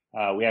after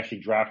we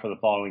actually draft for the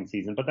following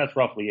season. But that's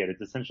roughly it.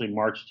 It's essentially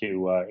March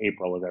to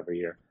April of every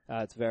year.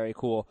 That's very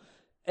cool.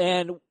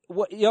 And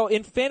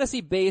in fantasy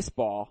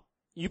baseball,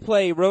 you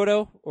play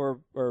roto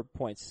or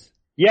points?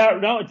 Yeah,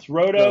 no, it's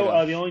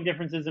roto. The only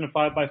difference is in a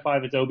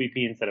 5x5, it's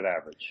OBP instead of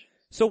average.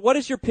 So what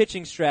is your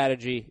pitching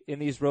strategy in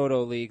these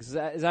roto leagues?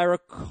 As I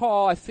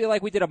recall, I feel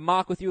like we did a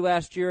mock with you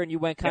last year and you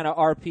went kind of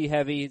RP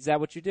heavy. Is that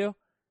what you do?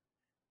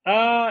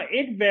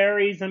 It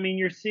varies. I mean,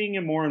 you're seeing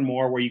it more and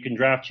more where you can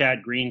draft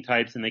Chad Green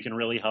types and they can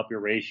really help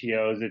your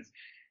ratios.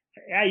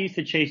 I used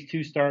to chase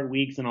 2-start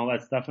weeks and all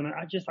that stuff, and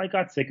I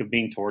got sick of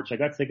being torched. I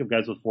got sick of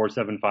guys with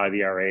 4.75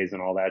 ERAs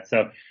and all that.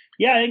 So,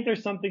 yeah, I think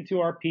there's something to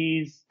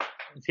RPs.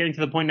 It's getting to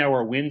the point now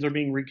where wins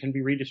can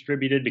be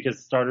redistributed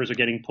because starters are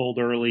getting pulled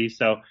early.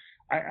 So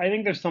I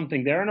think there's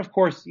something there. And of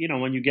course,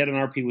 when you get an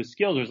RP with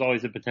skills, there's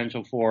always a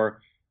potential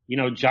for,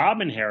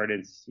 job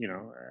inheritance.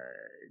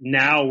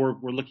 Now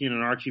we're looking at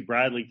an Archie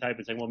Bradley type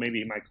and saying, well, maybe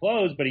he might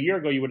close. But a year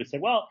ago, you would have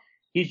said, well,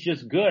 he's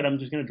just good. I'm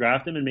just going to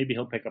draft him and maybe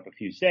he'll pick up a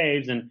few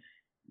saves. And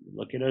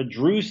look at a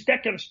Drew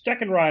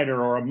Steckenrider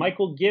or a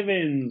Michael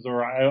Givens,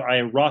 or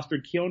I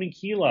rostered Keone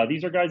Kela.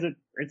 These are guys that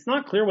it's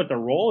not clear what their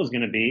role is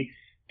going to be,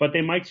 but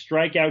they might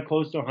strike out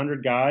close to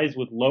 100 guys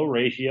with low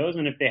ratios.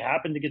 And if they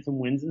happen to get some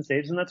wins and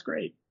saves, then that's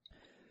great.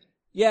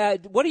 Yeah,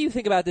 what do you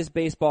think about this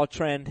baseball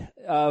trend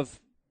of,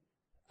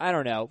 I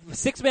don't know,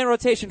 6-man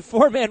rotation,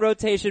 4-man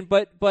rotation,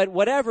 but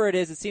whatever it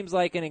is, it seems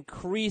like an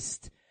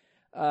increased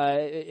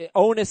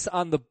onus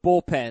on the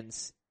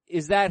bullpens.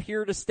 Is that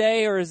here to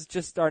stay, or is it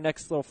just our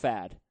next little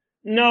fad?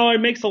 No,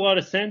 it makes a lot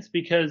of sense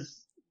because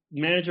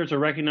managers are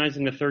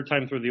recognizing the third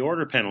time through the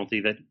order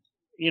penalty that,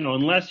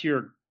 unless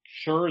you're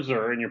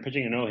Scherzer and you're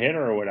pitching a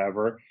no-hitter or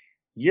whatever,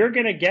 you're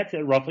going to get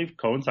to roughly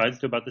coincides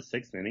to about the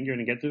 6th inning. You're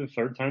going to get to the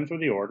third time through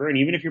the order. And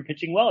even if you're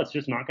pitching well, it's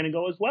just not going to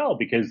go as well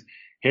because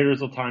hitters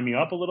will time you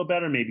up a little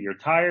better. Maybe you're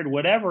tired,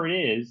 whatever it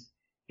is,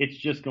 it's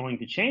just going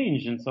to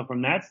change. And so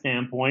from that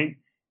standpoint,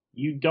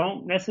 you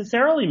don't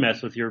necessarily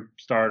mess with your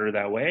starter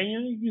that way.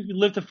 And you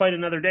live to fight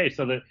another day.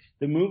 So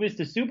the move is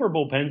to super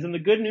bullpens. And the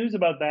good news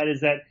about that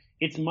is that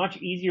it's much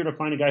easier to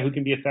find a guy who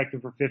can be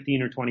effective for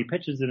 15 or 20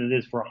 pitches than it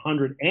is for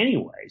 100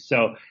 anyway.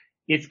 So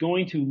it's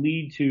going to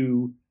lead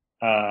to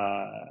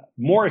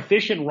more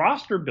efficient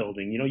roster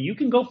building. You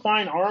can go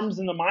find arms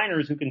in the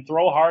minors who can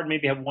throw hard,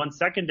 maybe have one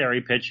secondary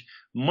pitch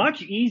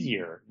much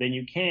easier than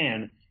you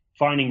can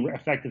finding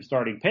effective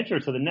starting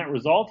pitchers. So the net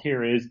result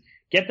here is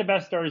get the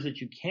best starters that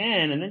you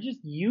can and then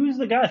just use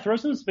the guy, throw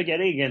some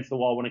spaghetti against the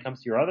wall when it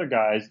comes to your other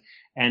guys,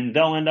 and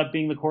they'll end up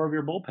being the core of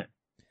your bullpen.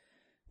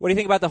 What do you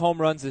think about the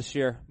home runs this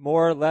year?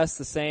 More or less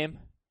the same?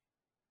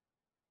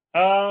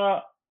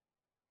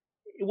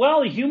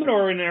 Well, the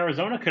humidor in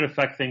Arizona could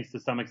affect things to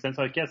some extent,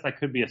 so I guess that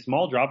could be a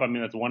small drop. I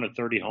mean, that's 1 of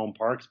 30 home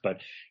parks, but,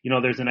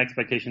 there's an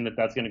expectation that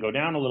that's going to go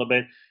down a little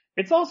bit.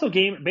 It's also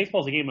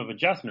baseball's a game of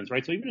adjustments,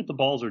 right? So even if the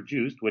balls are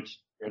juiced, which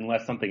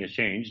unless something has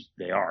changed,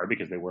 they are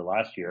because they were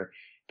last year,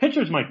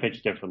 pitchers might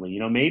pitch differently.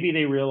 Maybe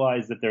they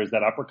realize that there's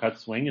that uppercut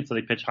swing, and so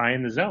they pitch high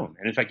in the zone.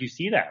 And in fact, you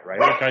see that, right?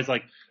 With guys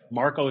like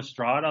Marco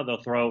Estrada,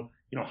 they'll throw,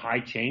 high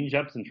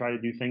changeups and try to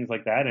do things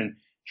like that and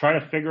try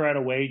to figure out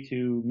a way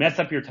to mess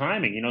up your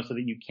timing, so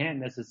that you can't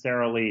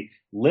necessarily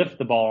lift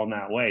the ball in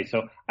that way.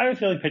 So I have a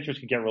feeling pitchers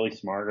could get really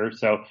smarter.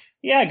 So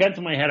yeah, gun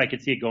to my head, I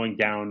could see it going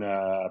down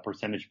a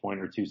percentage point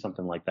or two,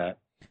 something like that.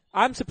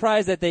 I'm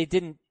surprised that they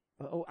didn't,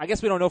 I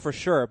guess we don't know for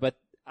sure, but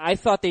I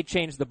thought they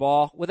changed the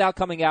ball without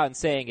coming out and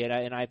saying it.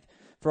 And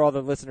for all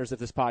the listeners of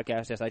this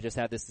podcast, yes, I just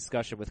had this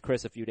discussion with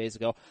Chris a few days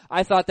ago.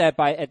 I thought that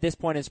at this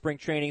point in spring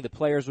training, the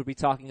players would be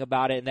talking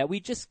about it and that we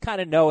just kind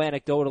of know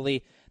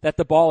anecdotally that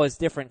the ball is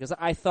different, because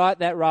I thought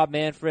that Rob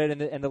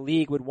Manfred and the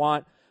league would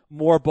want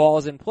more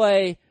balls in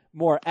play,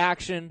 more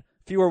action,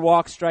 fewer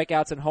walks,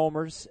 strikeouts, and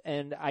homers.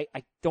 And I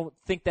don't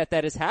think that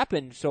has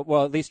happened. So,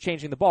 well, at least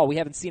changing the ball. We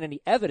haven't seen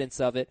any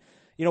evidence of it.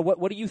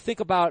 What do you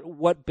think about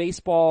what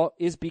baseball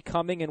is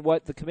becoming and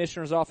what the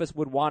commissioner's office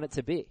would want it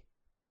to be?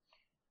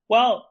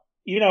 Well,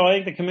 I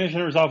think the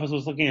commissioner's office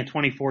was looking at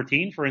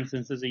 2014, for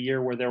instance, as a year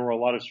where there were a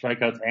lot of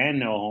strikeouts and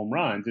no home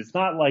runs. It's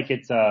not like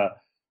it's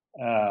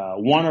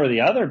one or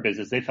the other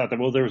business. They thought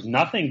that, there was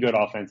nothing good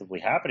offensively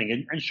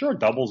happening. And sure,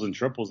 doubles and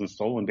triples and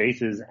stolen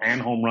bases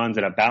and home runs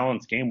in a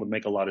balanced game would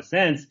make a lot of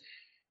sense.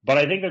 But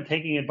I think they're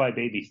taking it by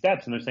baby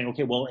steps, and they're saying,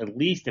 okay, well, at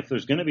least if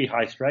there's going to be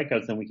high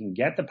strikeouts, then we can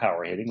get the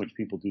power hitting, which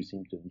people do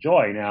seem to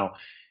enjoy. Now,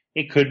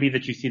 it could be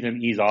that you see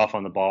them ease off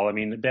on the ball. I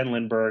mean, Ben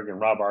Lindbergh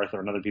and Rob Arthur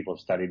and other people have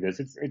studied this.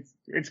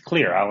 It's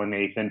clear, Alan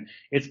Nathan.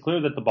 It's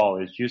clear that the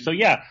ball is juiced. So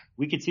yeah,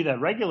 we could see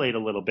that regulate a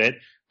little bit,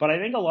 but I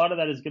think a lot of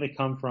that is going to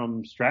come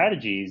from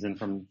strategies and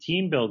from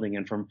team building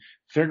and from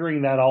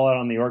figuring that all out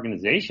on the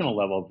organizational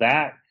level.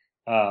 That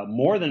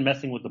more than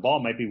messing with the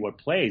ball might be what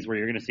plays, where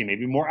you're going to see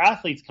maybe more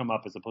athletes come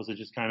up as opposed to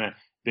just kind of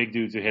big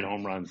dudes who hit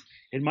home runs.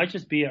 It might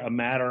just be a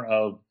matter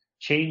of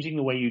changing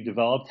the way you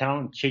develop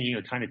talent, changing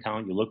the kind of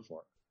talent you look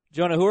for.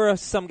 Jonah, who are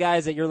some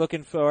guys that you're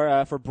looking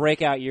for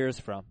breakout years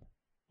from?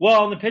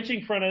 Well, on the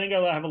pitching front, I think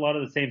I have a lot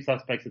of the same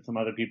suspects that some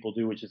other people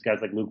do, which is guys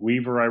like Luke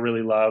Weaver I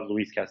really love,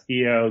 Luis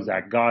Castillo,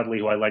 Zach Godley,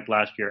 who I liked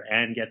last year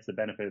and gets the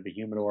benefit of the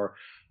humidor.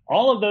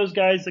 All of those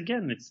guys,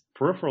 again, it's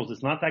peripherals.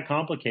 It's not that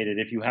complicated.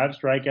 If you have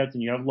strikeouts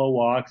and you have low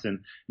walks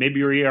and maybe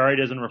your ERA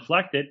doesn't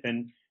reflect it,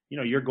 then,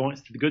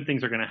 the good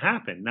things are going to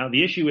happen. Now,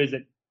 the issue is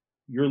that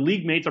your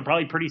league mates are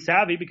probably pretty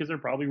savvy because they're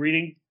probably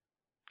reading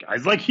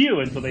guys like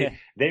you. And so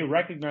they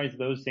recognize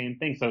those same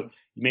things. So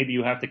maybe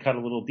you have to cut a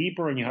little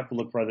deeper and you have to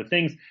look for other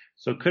things.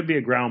 So it could be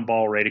a ground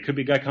ball rate. It could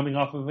be a guy coming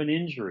off of an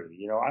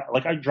injury.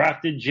 I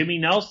drafted Jimmy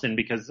Nelson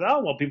because,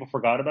 people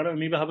forgot about it.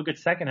 Maybe I'll have a good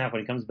second half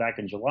when he comes back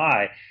in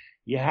July.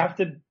 You have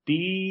to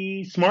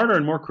be smarter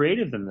and more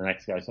creative than the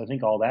next guy. So I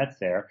think all that's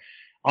there.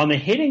 On the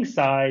hitting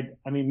side,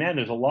 I mean, man,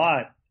 there's a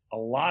lot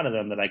of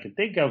them that I could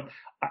think of.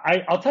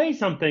 I'll tell you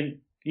something.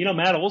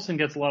 Matt Olson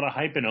gets a lot of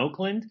hype in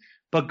Oakland,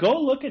 but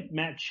go look at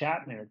Matt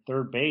Chapman at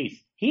third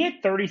base. He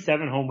had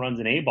 37 home runs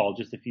in A-ball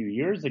just a few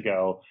years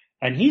ago,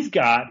 and he's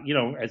got,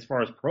 as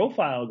far as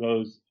profile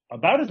goes,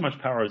 about as much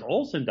power as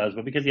Olson does,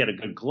 but because he had a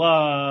good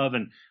glove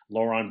and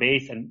lower on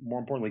base and more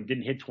importantly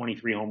didn't hit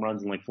 23 home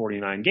runs in like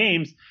 49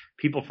 games,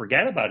 people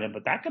forget about him,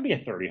 but that could be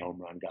a 30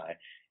 home run guy.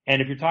 And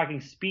if you're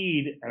talking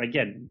speed, and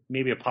again,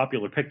 maybe a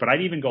popular pick, but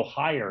I'd even go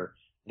higher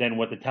than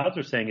what the touts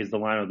are saying is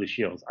Delino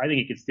DeShields. I think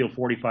he could steal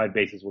 45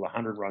 bases with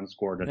 100 runs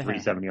scored and a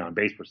 370 on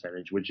base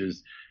percentage,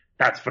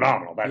 that's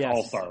phenomenal. That's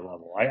all-star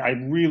level. I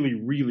really,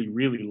 really,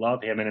 really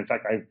love him. And in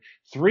fact, I have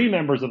 3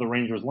 members of the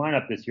Rangers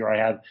lineup this year. I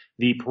have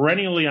the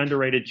perennially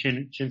underrated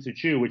Chin-Soo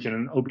Choo, which in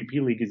an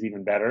OBP league is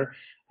even better.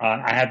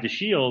 I have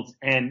DeShields,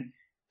 and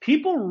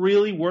people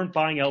really weren't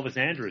buying Elvis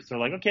Andrus. They're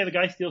like, okay, the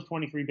guy steals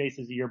 23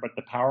 bases a year, but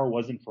the power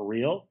wasn't for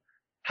real.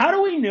 How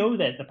do we know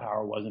that the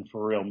power wasn't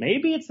for real?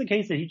 Maybe it's the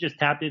case that he just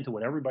tapped into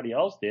what everybody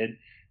else did.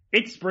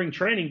 It's spring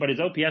training, but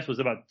his OPS was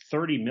about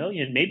 30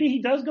 million. Maybe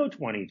he does go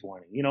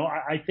 2020.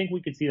 I think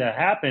we could see that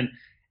happen.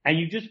 And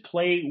you just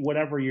play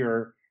whatever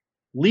your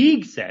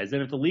league says.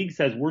 And if the league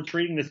says we're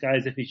treating this guy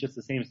as if he's just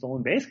the same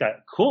stolen base guy,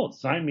 cool,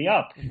 sign me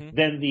up. Mm-hmm.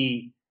 Then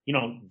the,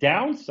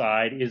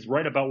 downside is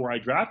right about where I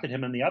drafted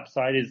him, and the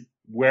upside is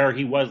where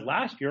he was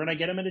last year, and I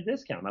get him at a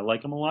discount. I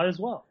like him a lot as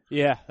well.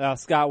 Yeah,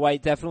 Scott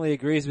White definitely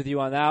agrees with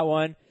you on that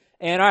one.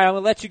 And all right, I'm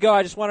going to let you go.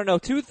 I just want to know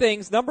 2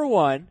 things. Number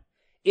 1,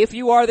 if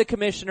you are the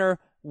commissioner,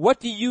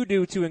 what do you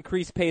do to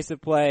increase pace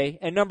of play?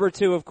 And number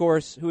 2, of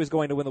course, who is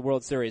going to win the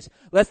World Series?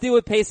 Let's deal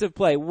with pace of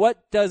play.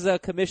 What does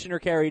Commissioner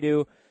Carey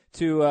do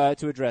to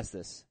address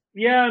this?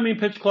 Yeah,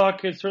 pitch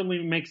clock, it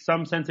certainly makes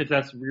some sense if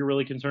you're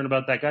really concerned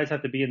about that. Guys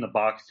have to be in the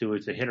box too.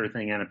 It's a hitter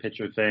thing and a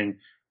pitcher thing.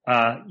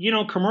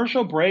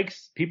 Commercial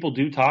breaks, people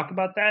do talk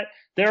about that.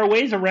 There are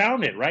ways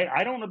around it, right?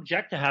 I don't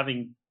object to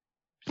having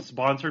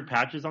sponsored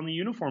patches on the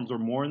uniforms or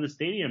more in the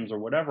stadiums or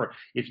whatever.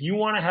 If you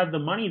want to have the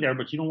money there,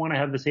 but you don't want to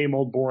have the same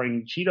old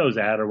boring Cheetos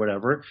ad or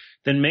whatever,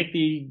 then make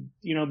the,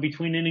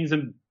 between innings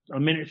a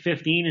minute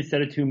 15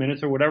 instead of 2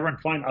 minutes or whatever, and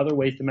find other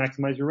ways to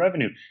maximize your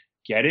revenue.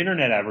 Get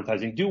internet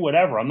advertising, do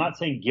whatever. I'm not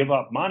saying give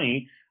up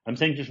money. I'm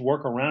saying just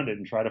work around it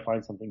and try to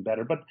find something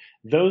better. But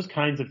those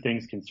kinds of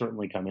things can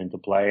certainly come into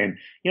play. And,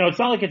 it's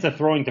not like it's a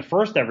throwing to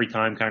first every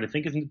time kind of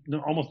thing, because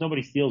almost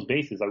nobody steals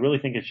bases. I really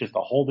think it's just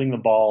a holding the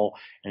ball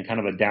and kind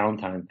of a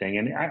downtime thing.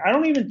 And I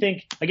don't even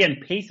think,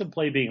 again, pace of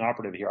play being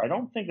operative here. I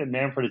don't think that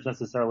Manfred is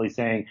necessarily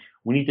saying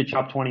we need to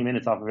chop 20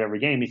 minutes off of every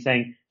game. He's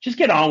saying just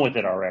get on with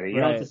it already.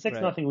 It's a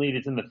 6-0 lead.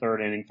 It's in the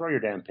 3rd inning. Throw your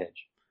damn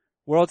pitch.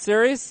 World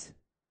Series?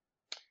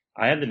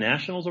 I have the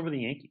Nationals over the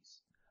Yankees.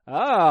 Oh,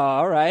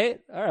 all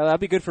right. That'll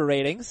be good for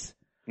ratings.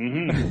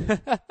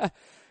 Mm-hmm.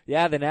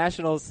 Yeah, the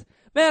Nationals.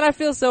 Man, I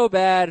feel so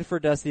bad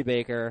for Dusty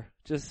Baker.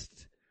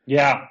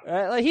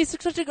 Like he's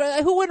such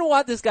a who wouldn't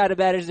want this guy to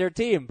manage their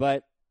team?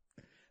 But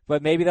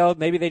maybe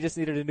they just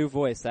needed a new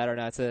voice. I don't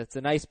know. It's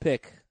a nice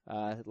pick.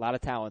 A lot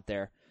of talent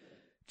there.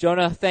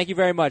 Jonah, thank you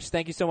very much.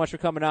 Thank you so much for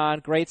coming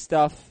on. Great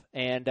stuff.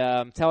 And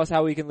tell us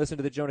how we can listen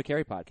to the Jonah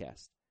Carey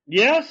podcast.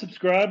 Yeah,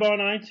 subscribe on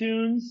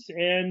iTunes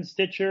and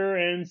Stitcher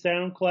and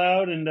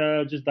SoundCloud,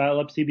 and just dial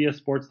up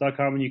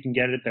CBSSports.com and you can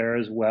get it there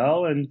as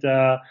well. And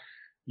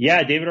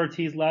David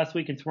Ortiz last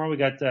week, and tomorrow we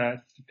got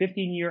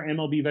 15-year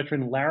MLB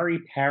veteran Larry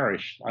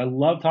Parrish. I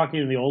love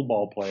talking to the old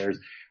ball players.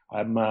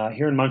 I'm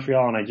here in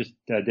Montreal, and I just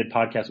did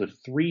podcasts with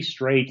 3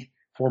 straight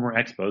former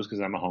Expos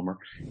because I'm a homer.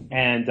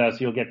 And so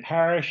you'll get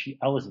Parrish,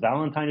 Ellis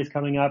Valentine is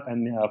coming up,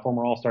 and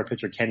former All-Star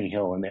pitcher Kenny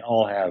Hill, and they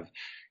all have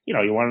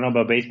you want to know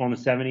about baseball in the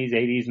 70s,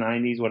 80s,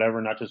 90s, whatever,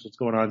 not just what's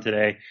going on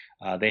today.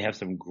 They have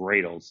some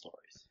great old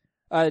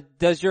stories.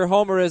 Does your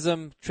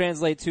homerism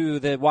translate to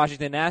the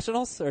Washington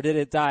Nationals, or did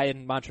it die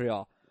in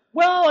Montreal?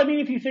 Well,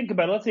 if you think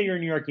about it, let's say you're a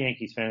New York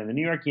Yankees fan, and the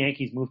New York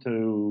Yankees moved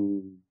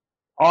to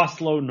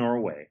Oslo,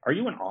 Norway. Are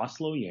you an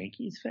Oslo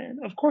Yankees fan?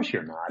 Of course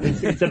you're not.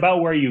 It's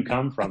about where you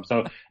come from.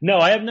 So no,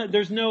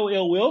 there's no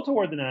ill will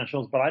toward the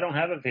Nationals, but I don't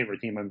have a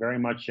favorite team. I'm very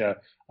much a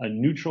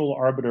neutral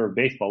arbiter of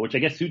baseball, which I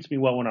guess suits me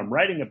well when I'm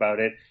writing about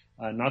it.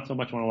 Not so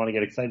much when I want to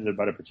get excited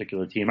about a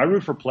particular team. I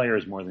root for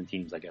players more than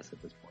teams, I guess,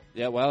 at this point.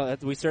 Yeah, well,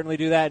 we certainly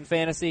do that in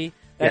fantasy.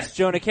 That's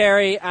Jonah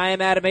Carey. I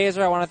am Adam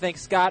Azer. I want to thank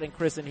Scott and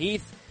Chris and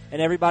Heath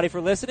and everybody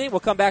for listening. We'll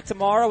come back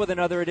tomorrow with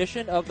another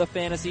edition of the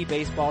Fantasy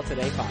Baseball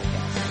Today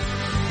podcast.